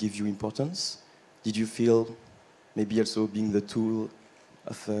Ruth would give you importance? Did you feel maybe also being the tool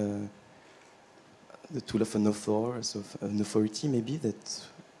of an author, so of an authority maybe, that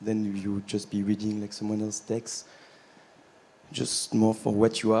then you would just be reading like someone else's text, just more for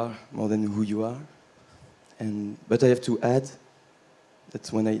what you are, more than who you are? But I have to add that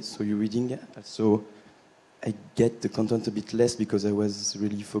when I saw you reading, so I get the content a bit less because I was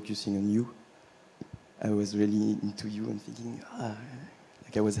really focusing on you. I was really into you and thinking,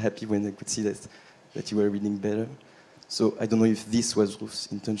 like I was happy when I could see that you were reading better. So I don't know if this was Ruth's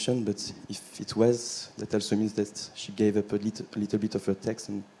intention, but if it was, that also means that she gave up a little bit of her text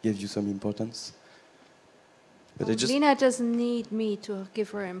and gave you some importance. But Lina doesn't need me to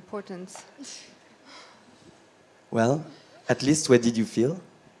give her importance. Well, at least what did you feel?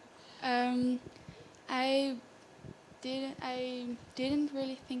 I didn't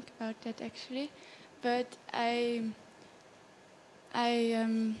really think about that actually, but I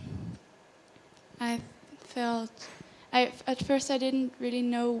felt at first I didn't really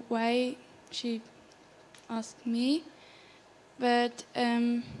know why she asked me, but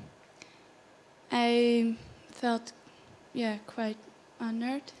I felt quite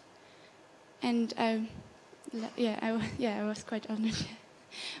honored, and I was quite honored,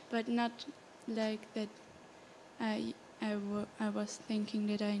 but not like that. I was thinking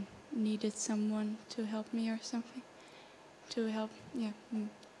that I needed someone to help me or something. To help, I don't know.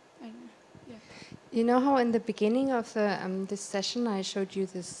 You know how in the beginning of this session I showed you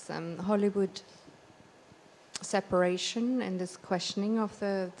this Hollywood separation and this questioning of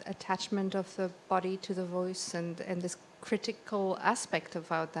the attachment of the body to the voice and this critical aspect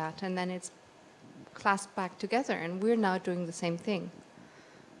about that, and then it's clasped back together, and we're now doing the same thing.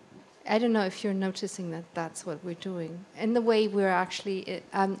 I don't know if you're noticing that that's what we're doing. In the way we're actually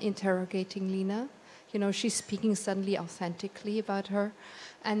interrogating Lina. You know, she's speaking suddenly authentically about her.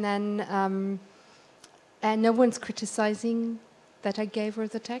 And then and no one's criticizing that I gave her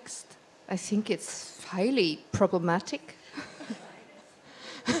the text. I think it's highly problematic.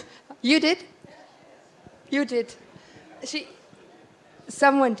 You did? You did.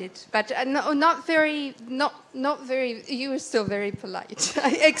 Someone did, but not very. You were still very polite.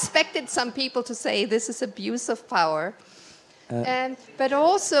 I expected some people to say this is abuse of power, but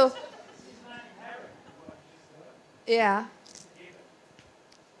also, yeah.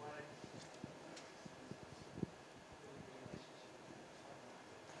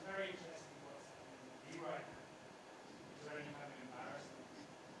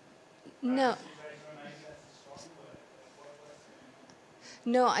 No.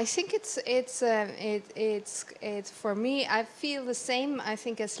 No, I think it's for me. I feel the same. I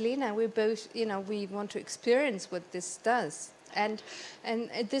think as Lina, we both, we want to experience what this does, and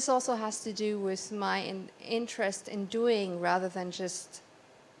this also has to do with my interest in doing rather than just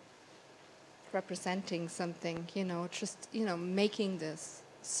representing something. Just making this.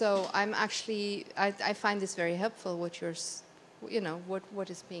 So I'm actually I find this very helpful. What what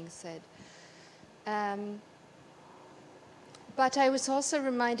is being said. But I was also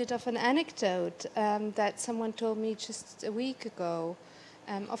reminded of an anecdote that someone told me just a week ago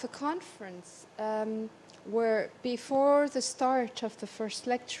of a conference where before the start of the first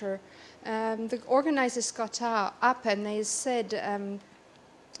lecture, the organizers got up and they said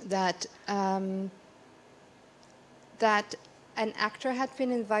that an actor had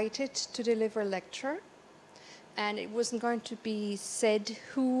been invited to deliver a lecture, and it wasn't going to be said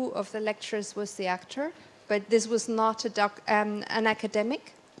who of the lecturers was the actor. But this was not an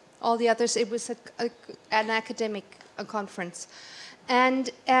academic. All the others, it was an academic conference.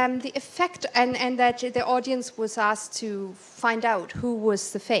 And the effect, and that the audience was asked to find out who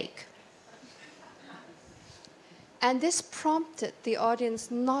was the fake. And this prompted the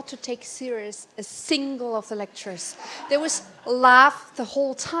audience not to take serious a single of the lecturers. There was laugh the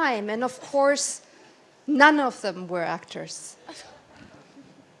whole time, and of course, none of them were actors.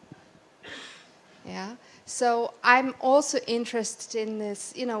 Yeah. So I'm also interested in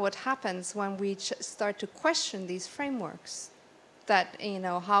this, what happens when we start to question these frameworks. that, you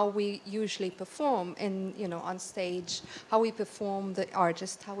know, how we usually perform in, you know, on stage, how we perform the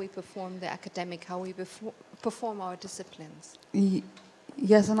artist, how we perform the academic, how we perform our disciplines.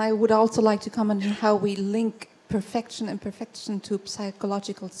 Yes, and I would also like to comment on how we link perfection and imperfection to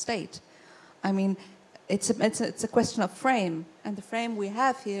psychological state. I mean, it's a question of frame, and the frame we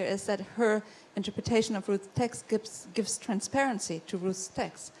have here is that her interpretation of Ruth's text gives transparency to Ruth's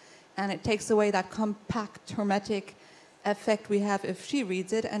text, and it takes away that compact, hermetic effect we have if she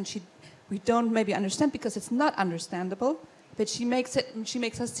reads it, and we don't maybe understand because it's not understandable, but she makes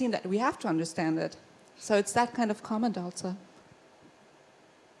us seem that we have to understand it. So it's that kind of comment also.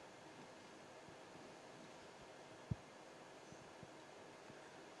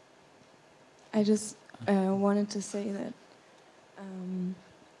 I just wanted to say that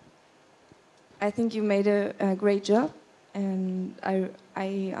I think you made a great job, and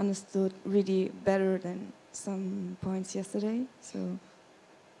I understood really better than some points yesterday. So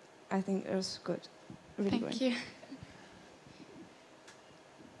I think it was good. Really Thank great. you.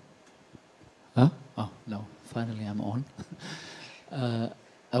 Huh? Oh, no. Finally, I'm on.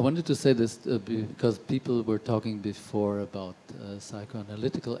 I wanted to say this because people were talking before about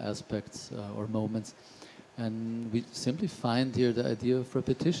psychoanalytical aspects or moments, and we simply find here the idea of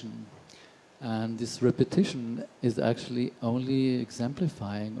repetition. And this repetition is actually only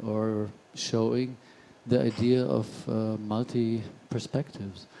exemplifying or showing the idea of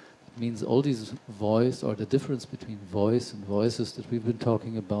multi-perspectives. It means all these voice, or the difference between voice and voices that we've been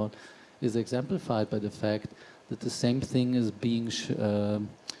talking about, is exemplified by the fact that the same thing is being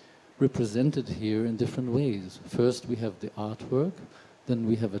represented here in different ways. First we have the artwork, then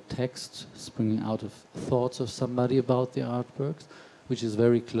we have a text springing out of thoughts of somebody about the artworks, which is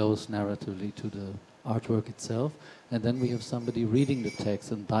very close narratively to the artwork itself, and then we have somebody reading the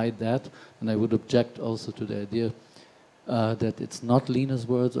text, and by that, and I would object also to the idea that it's not Lina's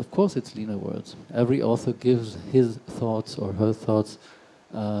words. Of course it's Lina's words. Every author gives his thoughts or her thoughts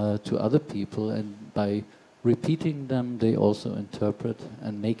to other people, and by repeating them, they also interpret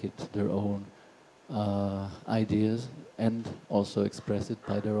and make it their own ideas and also express it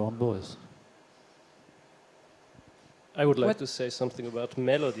by their own voice. I would like to say something about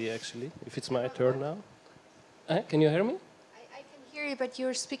melody, actually, if it's my turn now. Can you hear me? I can hear you, but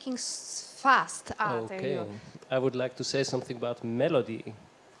you're speaking fast. There you Okay. go. I would like to say something about melody,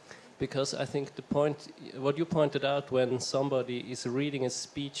 because I think the point, what you pointed out, when somebody is reading a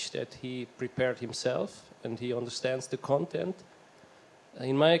speech that he prepared himself and he understands the content,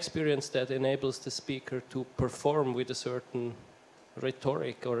 in my experience that enables the speaker to perform with a certain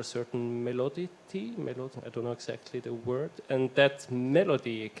rhetoric or a certain melody, I don't know exactly the word, and that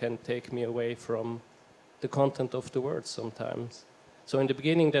melody can take me away from the content of the words sometimes. So in the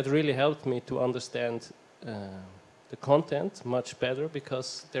beginning that really helped me to understand the content much better,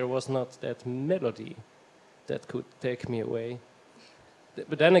 because there was not that melody that could take me away.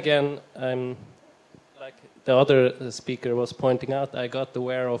 But then again, like the other speaker was pointing out, I got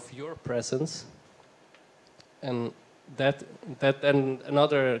aware of your presence, and that then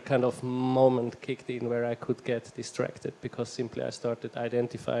another kind of moment kicked in where I could get distracted, because simply I started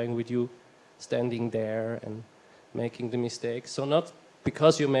identifying with you standing there and making the mistake. So not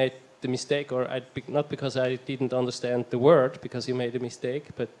because you made the mistake, or not because I didn't understand the word because you made a mistake,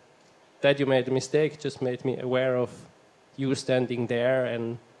 but that you made a mistake just made me aware of you standing there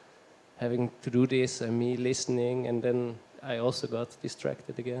and having to do this and me listening, and then I also got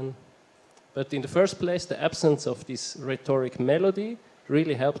distracted again. But in the first place, the absence of this rhetoric melody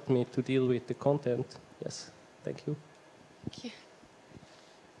really helped me to deal with the content. Yes, thank you. Thank you.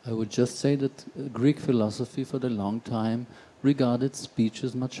 I would just say that Greek philosophy for a long time regarded speech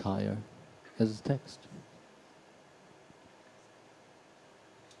as much higher as text.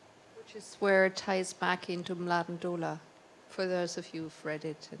 Which is where it ties back into Mladen Dolar, for those of you who've read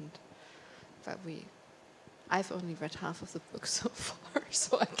it. And but I've only read half of the book so far,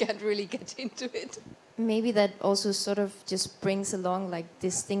 so I can't really get into it. Maybe that also sort of just brings along like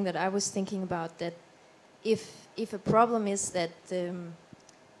this thing that I was thinking about, that if a problem is that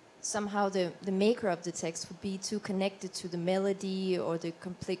somehow the maker of the text would be too connected to the melody or the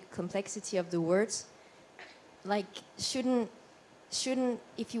complexity of the words, like shouldn't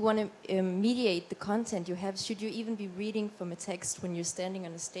if you want to mediate the content you have, should you even be reading from a text when you're standing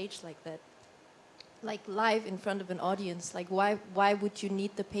on a stage like that, like live in front of an audience? Like why would you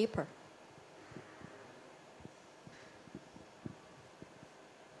need the paper?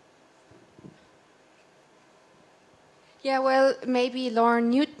 Yeah, well, maybe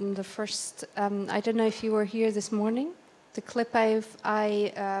Lauren Newton, the first, I don't know if you were here this morning. The clip I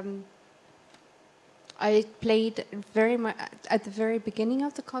I played very much at the very beginning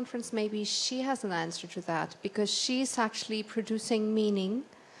of the conference. Maybe she has an answer to that, because she's actually producing meaning,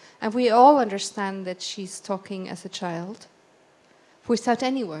 and we all understand that she's talking as a child without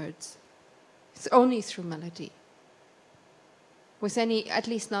any words. It's only through melody. With any, at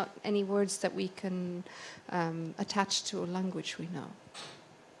least not any words that we can attach to a language we know.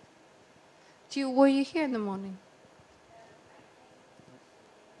 Were you here in the morning?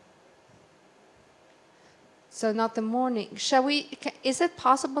 So not the morning. Shall we? Is it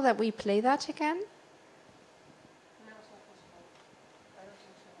possible that we play that again? No, it's not possible. I don't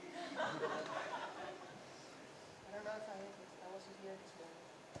think so. I don't know if I have it. I wasn't here this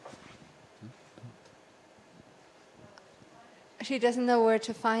morning. She doesn't know where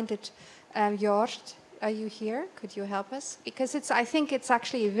to find it. Jort, are you here? Could you help us? Because I think it's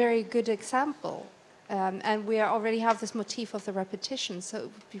actually a very good example. And we already have this motif of the repetition, so it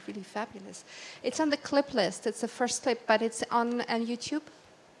would be really fabulous. It's on the clip list. It's the first clip, but it's on YouTube.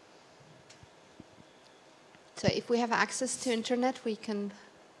 So if we have access to internet, we can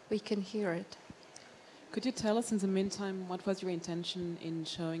hear it. Could you tell us in the meantime what was your intention in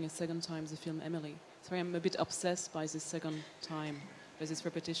showing a second time the film Emily? Sorry, I'm a bit obsessed by this second time, by this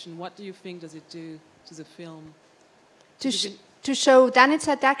repetition. What do you think does it do to the film? To show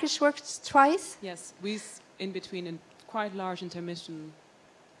Danica Dakić works twice? Yes, with in between a quite large intermission.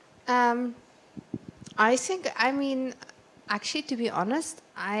 I think, I mean, actually, to be honest,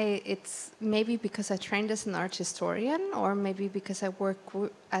 it's maybe because I trained as an art historian, or maybe because I work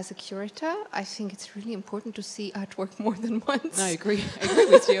as a curator. I think it's really important to see artwork more than once. No, I agree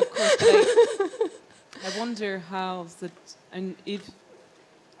with you, of course. I wonder how that, and if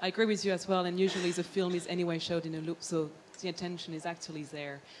I agree with you as well. And usually the film is anyway showed in a loop, so the attention is actually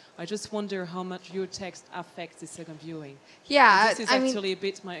there. I just wonder how much your text affects the second viewing. Yeah, this is actually a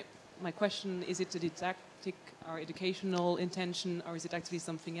bit my question. Is it a didactic or educational intention, or is it actually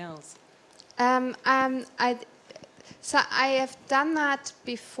something else? So I have done that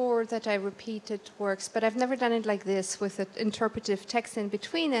before, that I repeated works, but I've never done it like this with an interpretive text in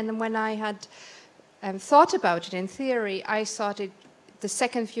between. And when I had thought about it in theory, I thought the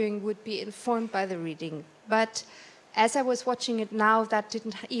second viewing would be informed by the reading. But as I was watching it now, that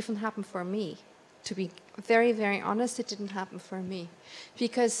didn't even happen for me. To be very, very honest, it didn't happen for me.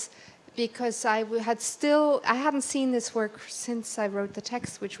 Because I hadn't seen this work since I wrote the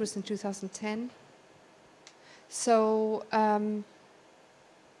text, which was in 2010. So I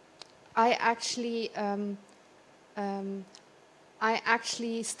actually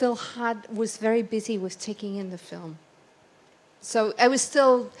still was very busy with taking in the film. So I was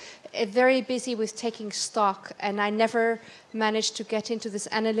still very busy with taking stock, and I never managed to get into this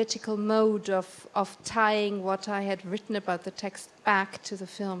analytical mode of tying what I had written about the text back to the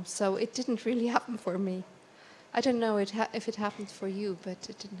film. So it didn't really happen for me. I don't know if it happened for you, but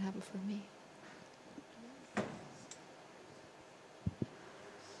it didn't happen for me.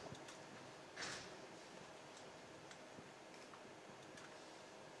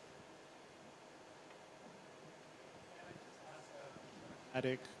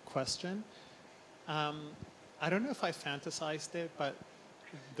 Question. I don't know if I fantasized it, but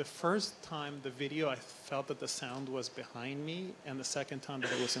the first time the video, I felt that the sound was behind me, and the second time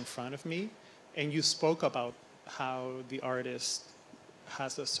that it was in front of me. And you spoke about how the artist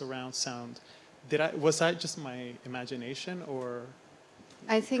has a surround sound. Was that just my imagination, or?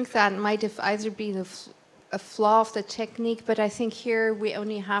 I think that might have either been a flaw of the technique, but I think here we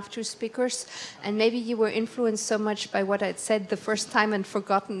only have two speakers, and maybe you were influenced so much by what I'd said the first time and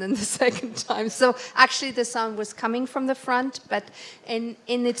forgotten in the second time. So actually the sound was coming from the front, but in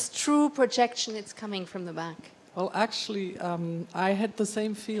its true projection, it's coming from the back. Well, actually, I had the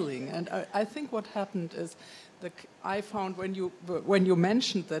same feeling, and I think what happened is I found when you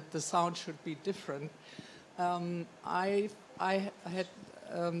mentioned that the sound should be different,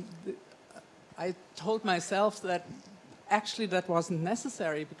 I told myself that actually that wasn't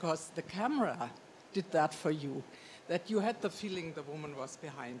necessary, because the camera did that for you, that you had the feeling the woman was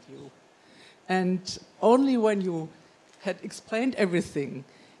behind you. And only when you had explained everything,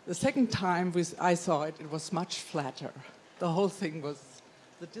 the second time I saw it, it was much flatter. The whole thing was,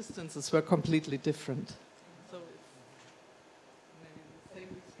 the distances were completely different. So it's maybe the same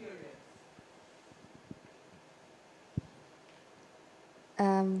experience.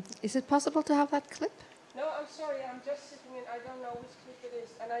 Is it possible to have that clip? No, I'm sorry. I'm just sitting in. I don't know which clip it is,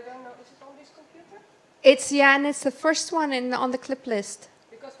 and I don't know. Is it on this computer? And it's the first one on the clip list.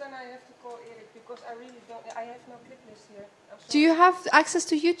 Because then I have to call Erik, because I really don't. I have no clip list here. I'm sorry. Do you have access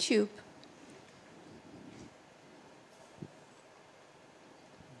to YouTube?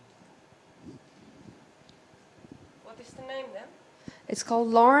 name then? It's called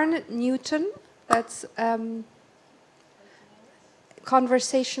Lawrence Newton. That's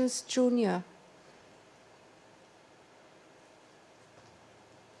Conversations Junior.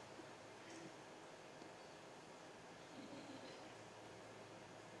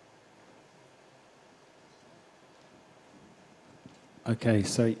 Okay,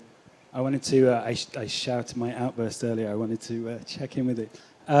 so I wanted to, I shouted my outburst earlier, I wanted to check in with it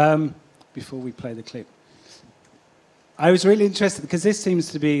before we play the clip. I was really interested, because there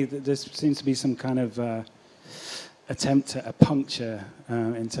seems to be some kind of attempt at a puncture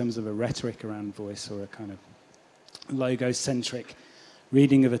in terms of a rhetoric around voice, or a kind of logocentric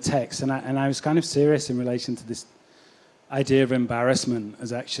reading of a text. And I was kind of serious in relation to this idea of embarrassment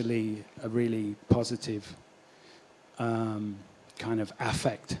as actually a really positive kind of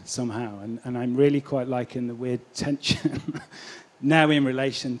affect somehow, and I'm really quite liking the weird tension now in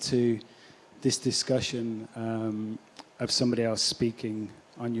relation to this discussion of somebody else speaking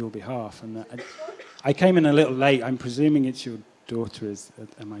on your behalf. And I came in a little late. I'm presuming it's your daughter.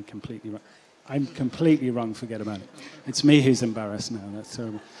 Am I completely wrong? I'm completely wrong. Forget about it. It's me who's embarrassed now. That's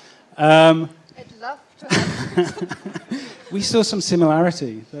terrible. I'd love to have we saw some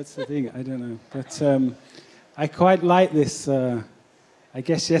similarity. That's the thing. I don't know, but. I quite like this. I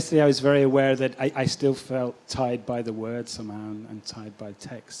guess yesterday I was very aware that I still felt tied by the word somehow and tied by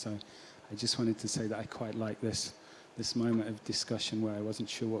text. So I just wanted to say that I quite like this moment of discussion where I wasn't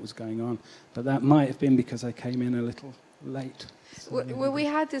sure what was going on. But that might have been because I came in a little late. So well, we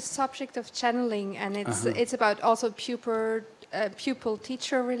had this subject of channeling, and it's about also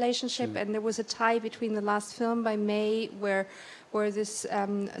pupil-teacher relationship, and there was a tie between the last film by May where this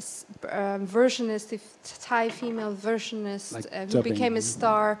versionist, the Thai female versionist, like who became a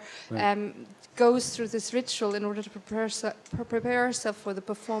star, goes through this ritual in order to prepare herself for the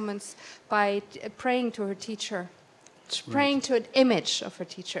performance by praying to her teacher, praying to an image of her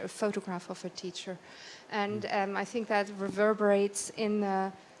teacher, a photograph of her teacher. And I think that reverberates in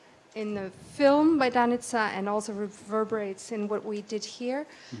the film by Danica, and also reverberates in what we did here.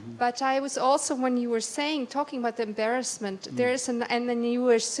 But I was also, when you were talking about the embarrassment, there is and then you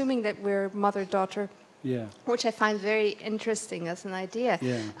were assuming that we're mother-daughter, which I find very interesting as an idea.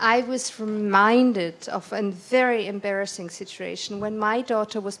 I was reminded of a very embarrassing situation when my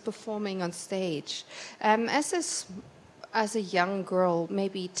daughter was performing on stage. As a young girl,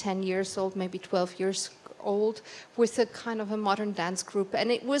 maybe 10 years old, maybe 12 years old, with a kind of a modern dance group,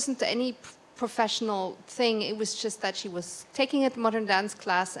 and it wasn't any professional thing. It was just that she was taking a modern dance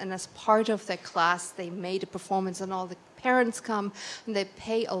class, and as part of that class they made a performance, and all the parents come and they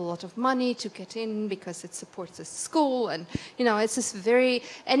pay a lot of money to get in because it supports the school. And it's this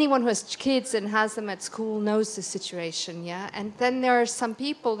anyone who has kids and has them at school knows the situation. And then there are some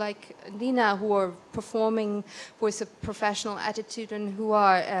people like Lina who are performing with a professional attitude and who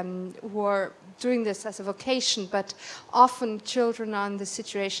are doing this as a vocation, but often children are in the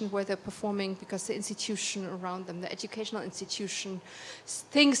situation where they're performing because the institution around them, the educational institution,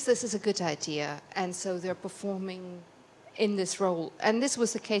 thinks this is a good idea, and so they're performing in this role. And this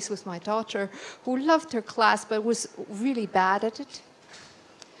was the case with my daughter, who loved her class but was really bad at it.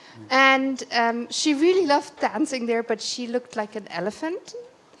 And she really loved dancing there, but she looked like an elephant.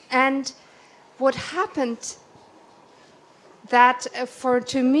 And what happened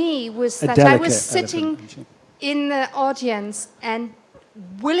to me was that I was sitting in the audience and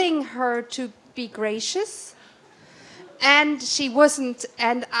willing her to be gracious, and she wasn't,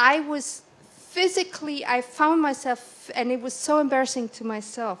 and I found myself, and it was so embarrassing to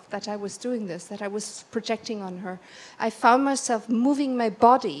myself that I was doing this, that I was projecting on her. I found myself moving my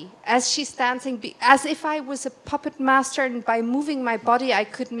body as she's dancing, as if I was a puppet master, and by moving my body I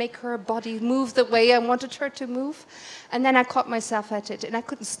could make her body move the way I wanted her to move. And then I caught myself at it, and I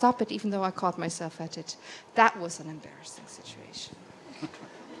couldn't stop it even though I caught myself at it. That was an embarrassing situation.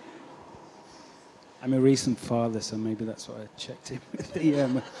 I'm a recent father, so maybe that's what I checked in with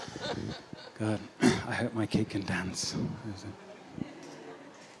the... God, I hope my kid can dance.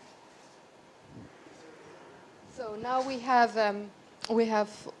 So now we have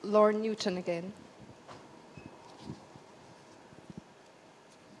Lawrence Newton again.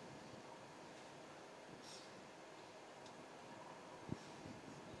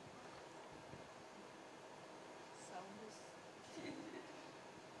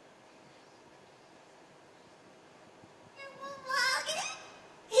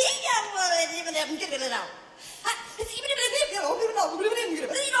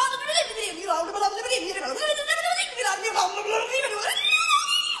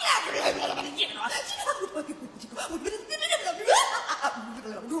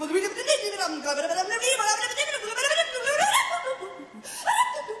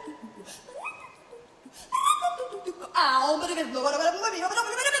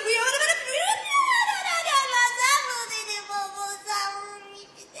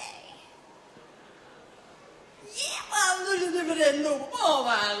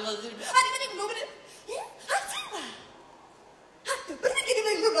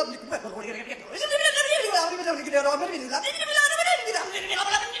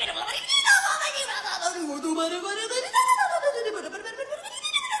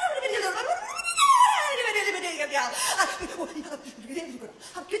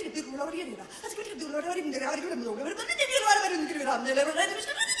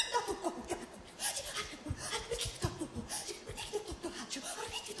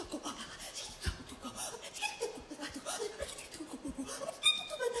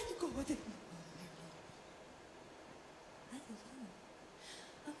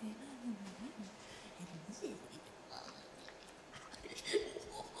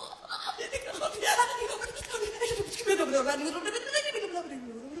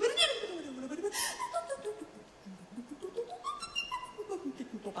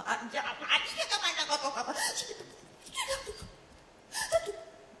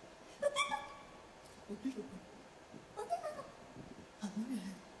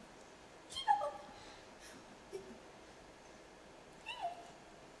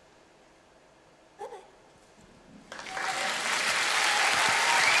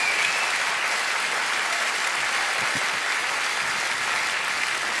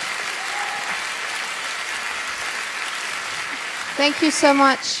 Thank you so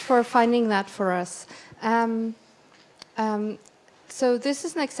much for finding that for us. So this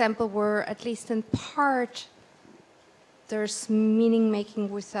is an example where, at least in part, there's meaning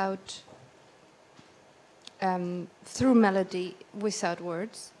making without, through melody, without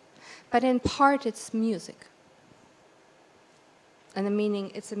words. But in part, it's music. And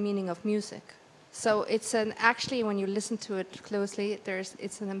it's a meaning of music. So it's actually, when you listen to it closely,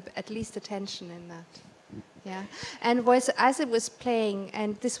 it's at least a tension in that. Yeah, and as it was playing,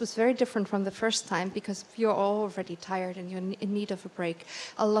 and this was very different from the first time because you're all already tired and you're in need of a break,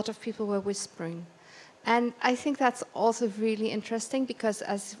 a lot of people were whispering. And I think that's also really interesting because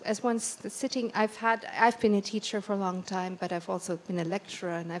as one's sitting, I've been a teacher for a long time, but I've also been a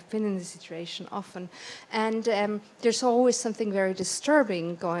lecturer and I've been in this situation often. And there's always something very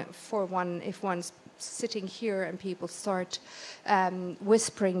disturbing going for one if one's sitting here and people start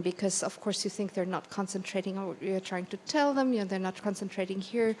whispering because, of course, you think they're not concentrating on what you're trying to tell them. They're not concentrating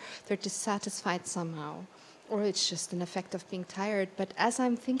here. They're dissatisfied somehow. Or it's just an effect of being tired. But as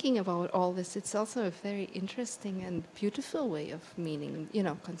I'm thinking about all this, it's also a very interesting and beautiful way of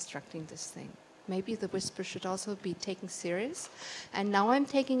constructing this thing. Maybe the whisper should also be taken serious. And now I'm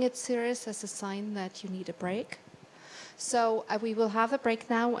taking it serious as a sign that you need a break. So we will have a break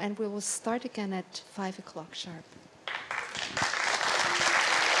now, and we will start again at 5 o'clock sharp.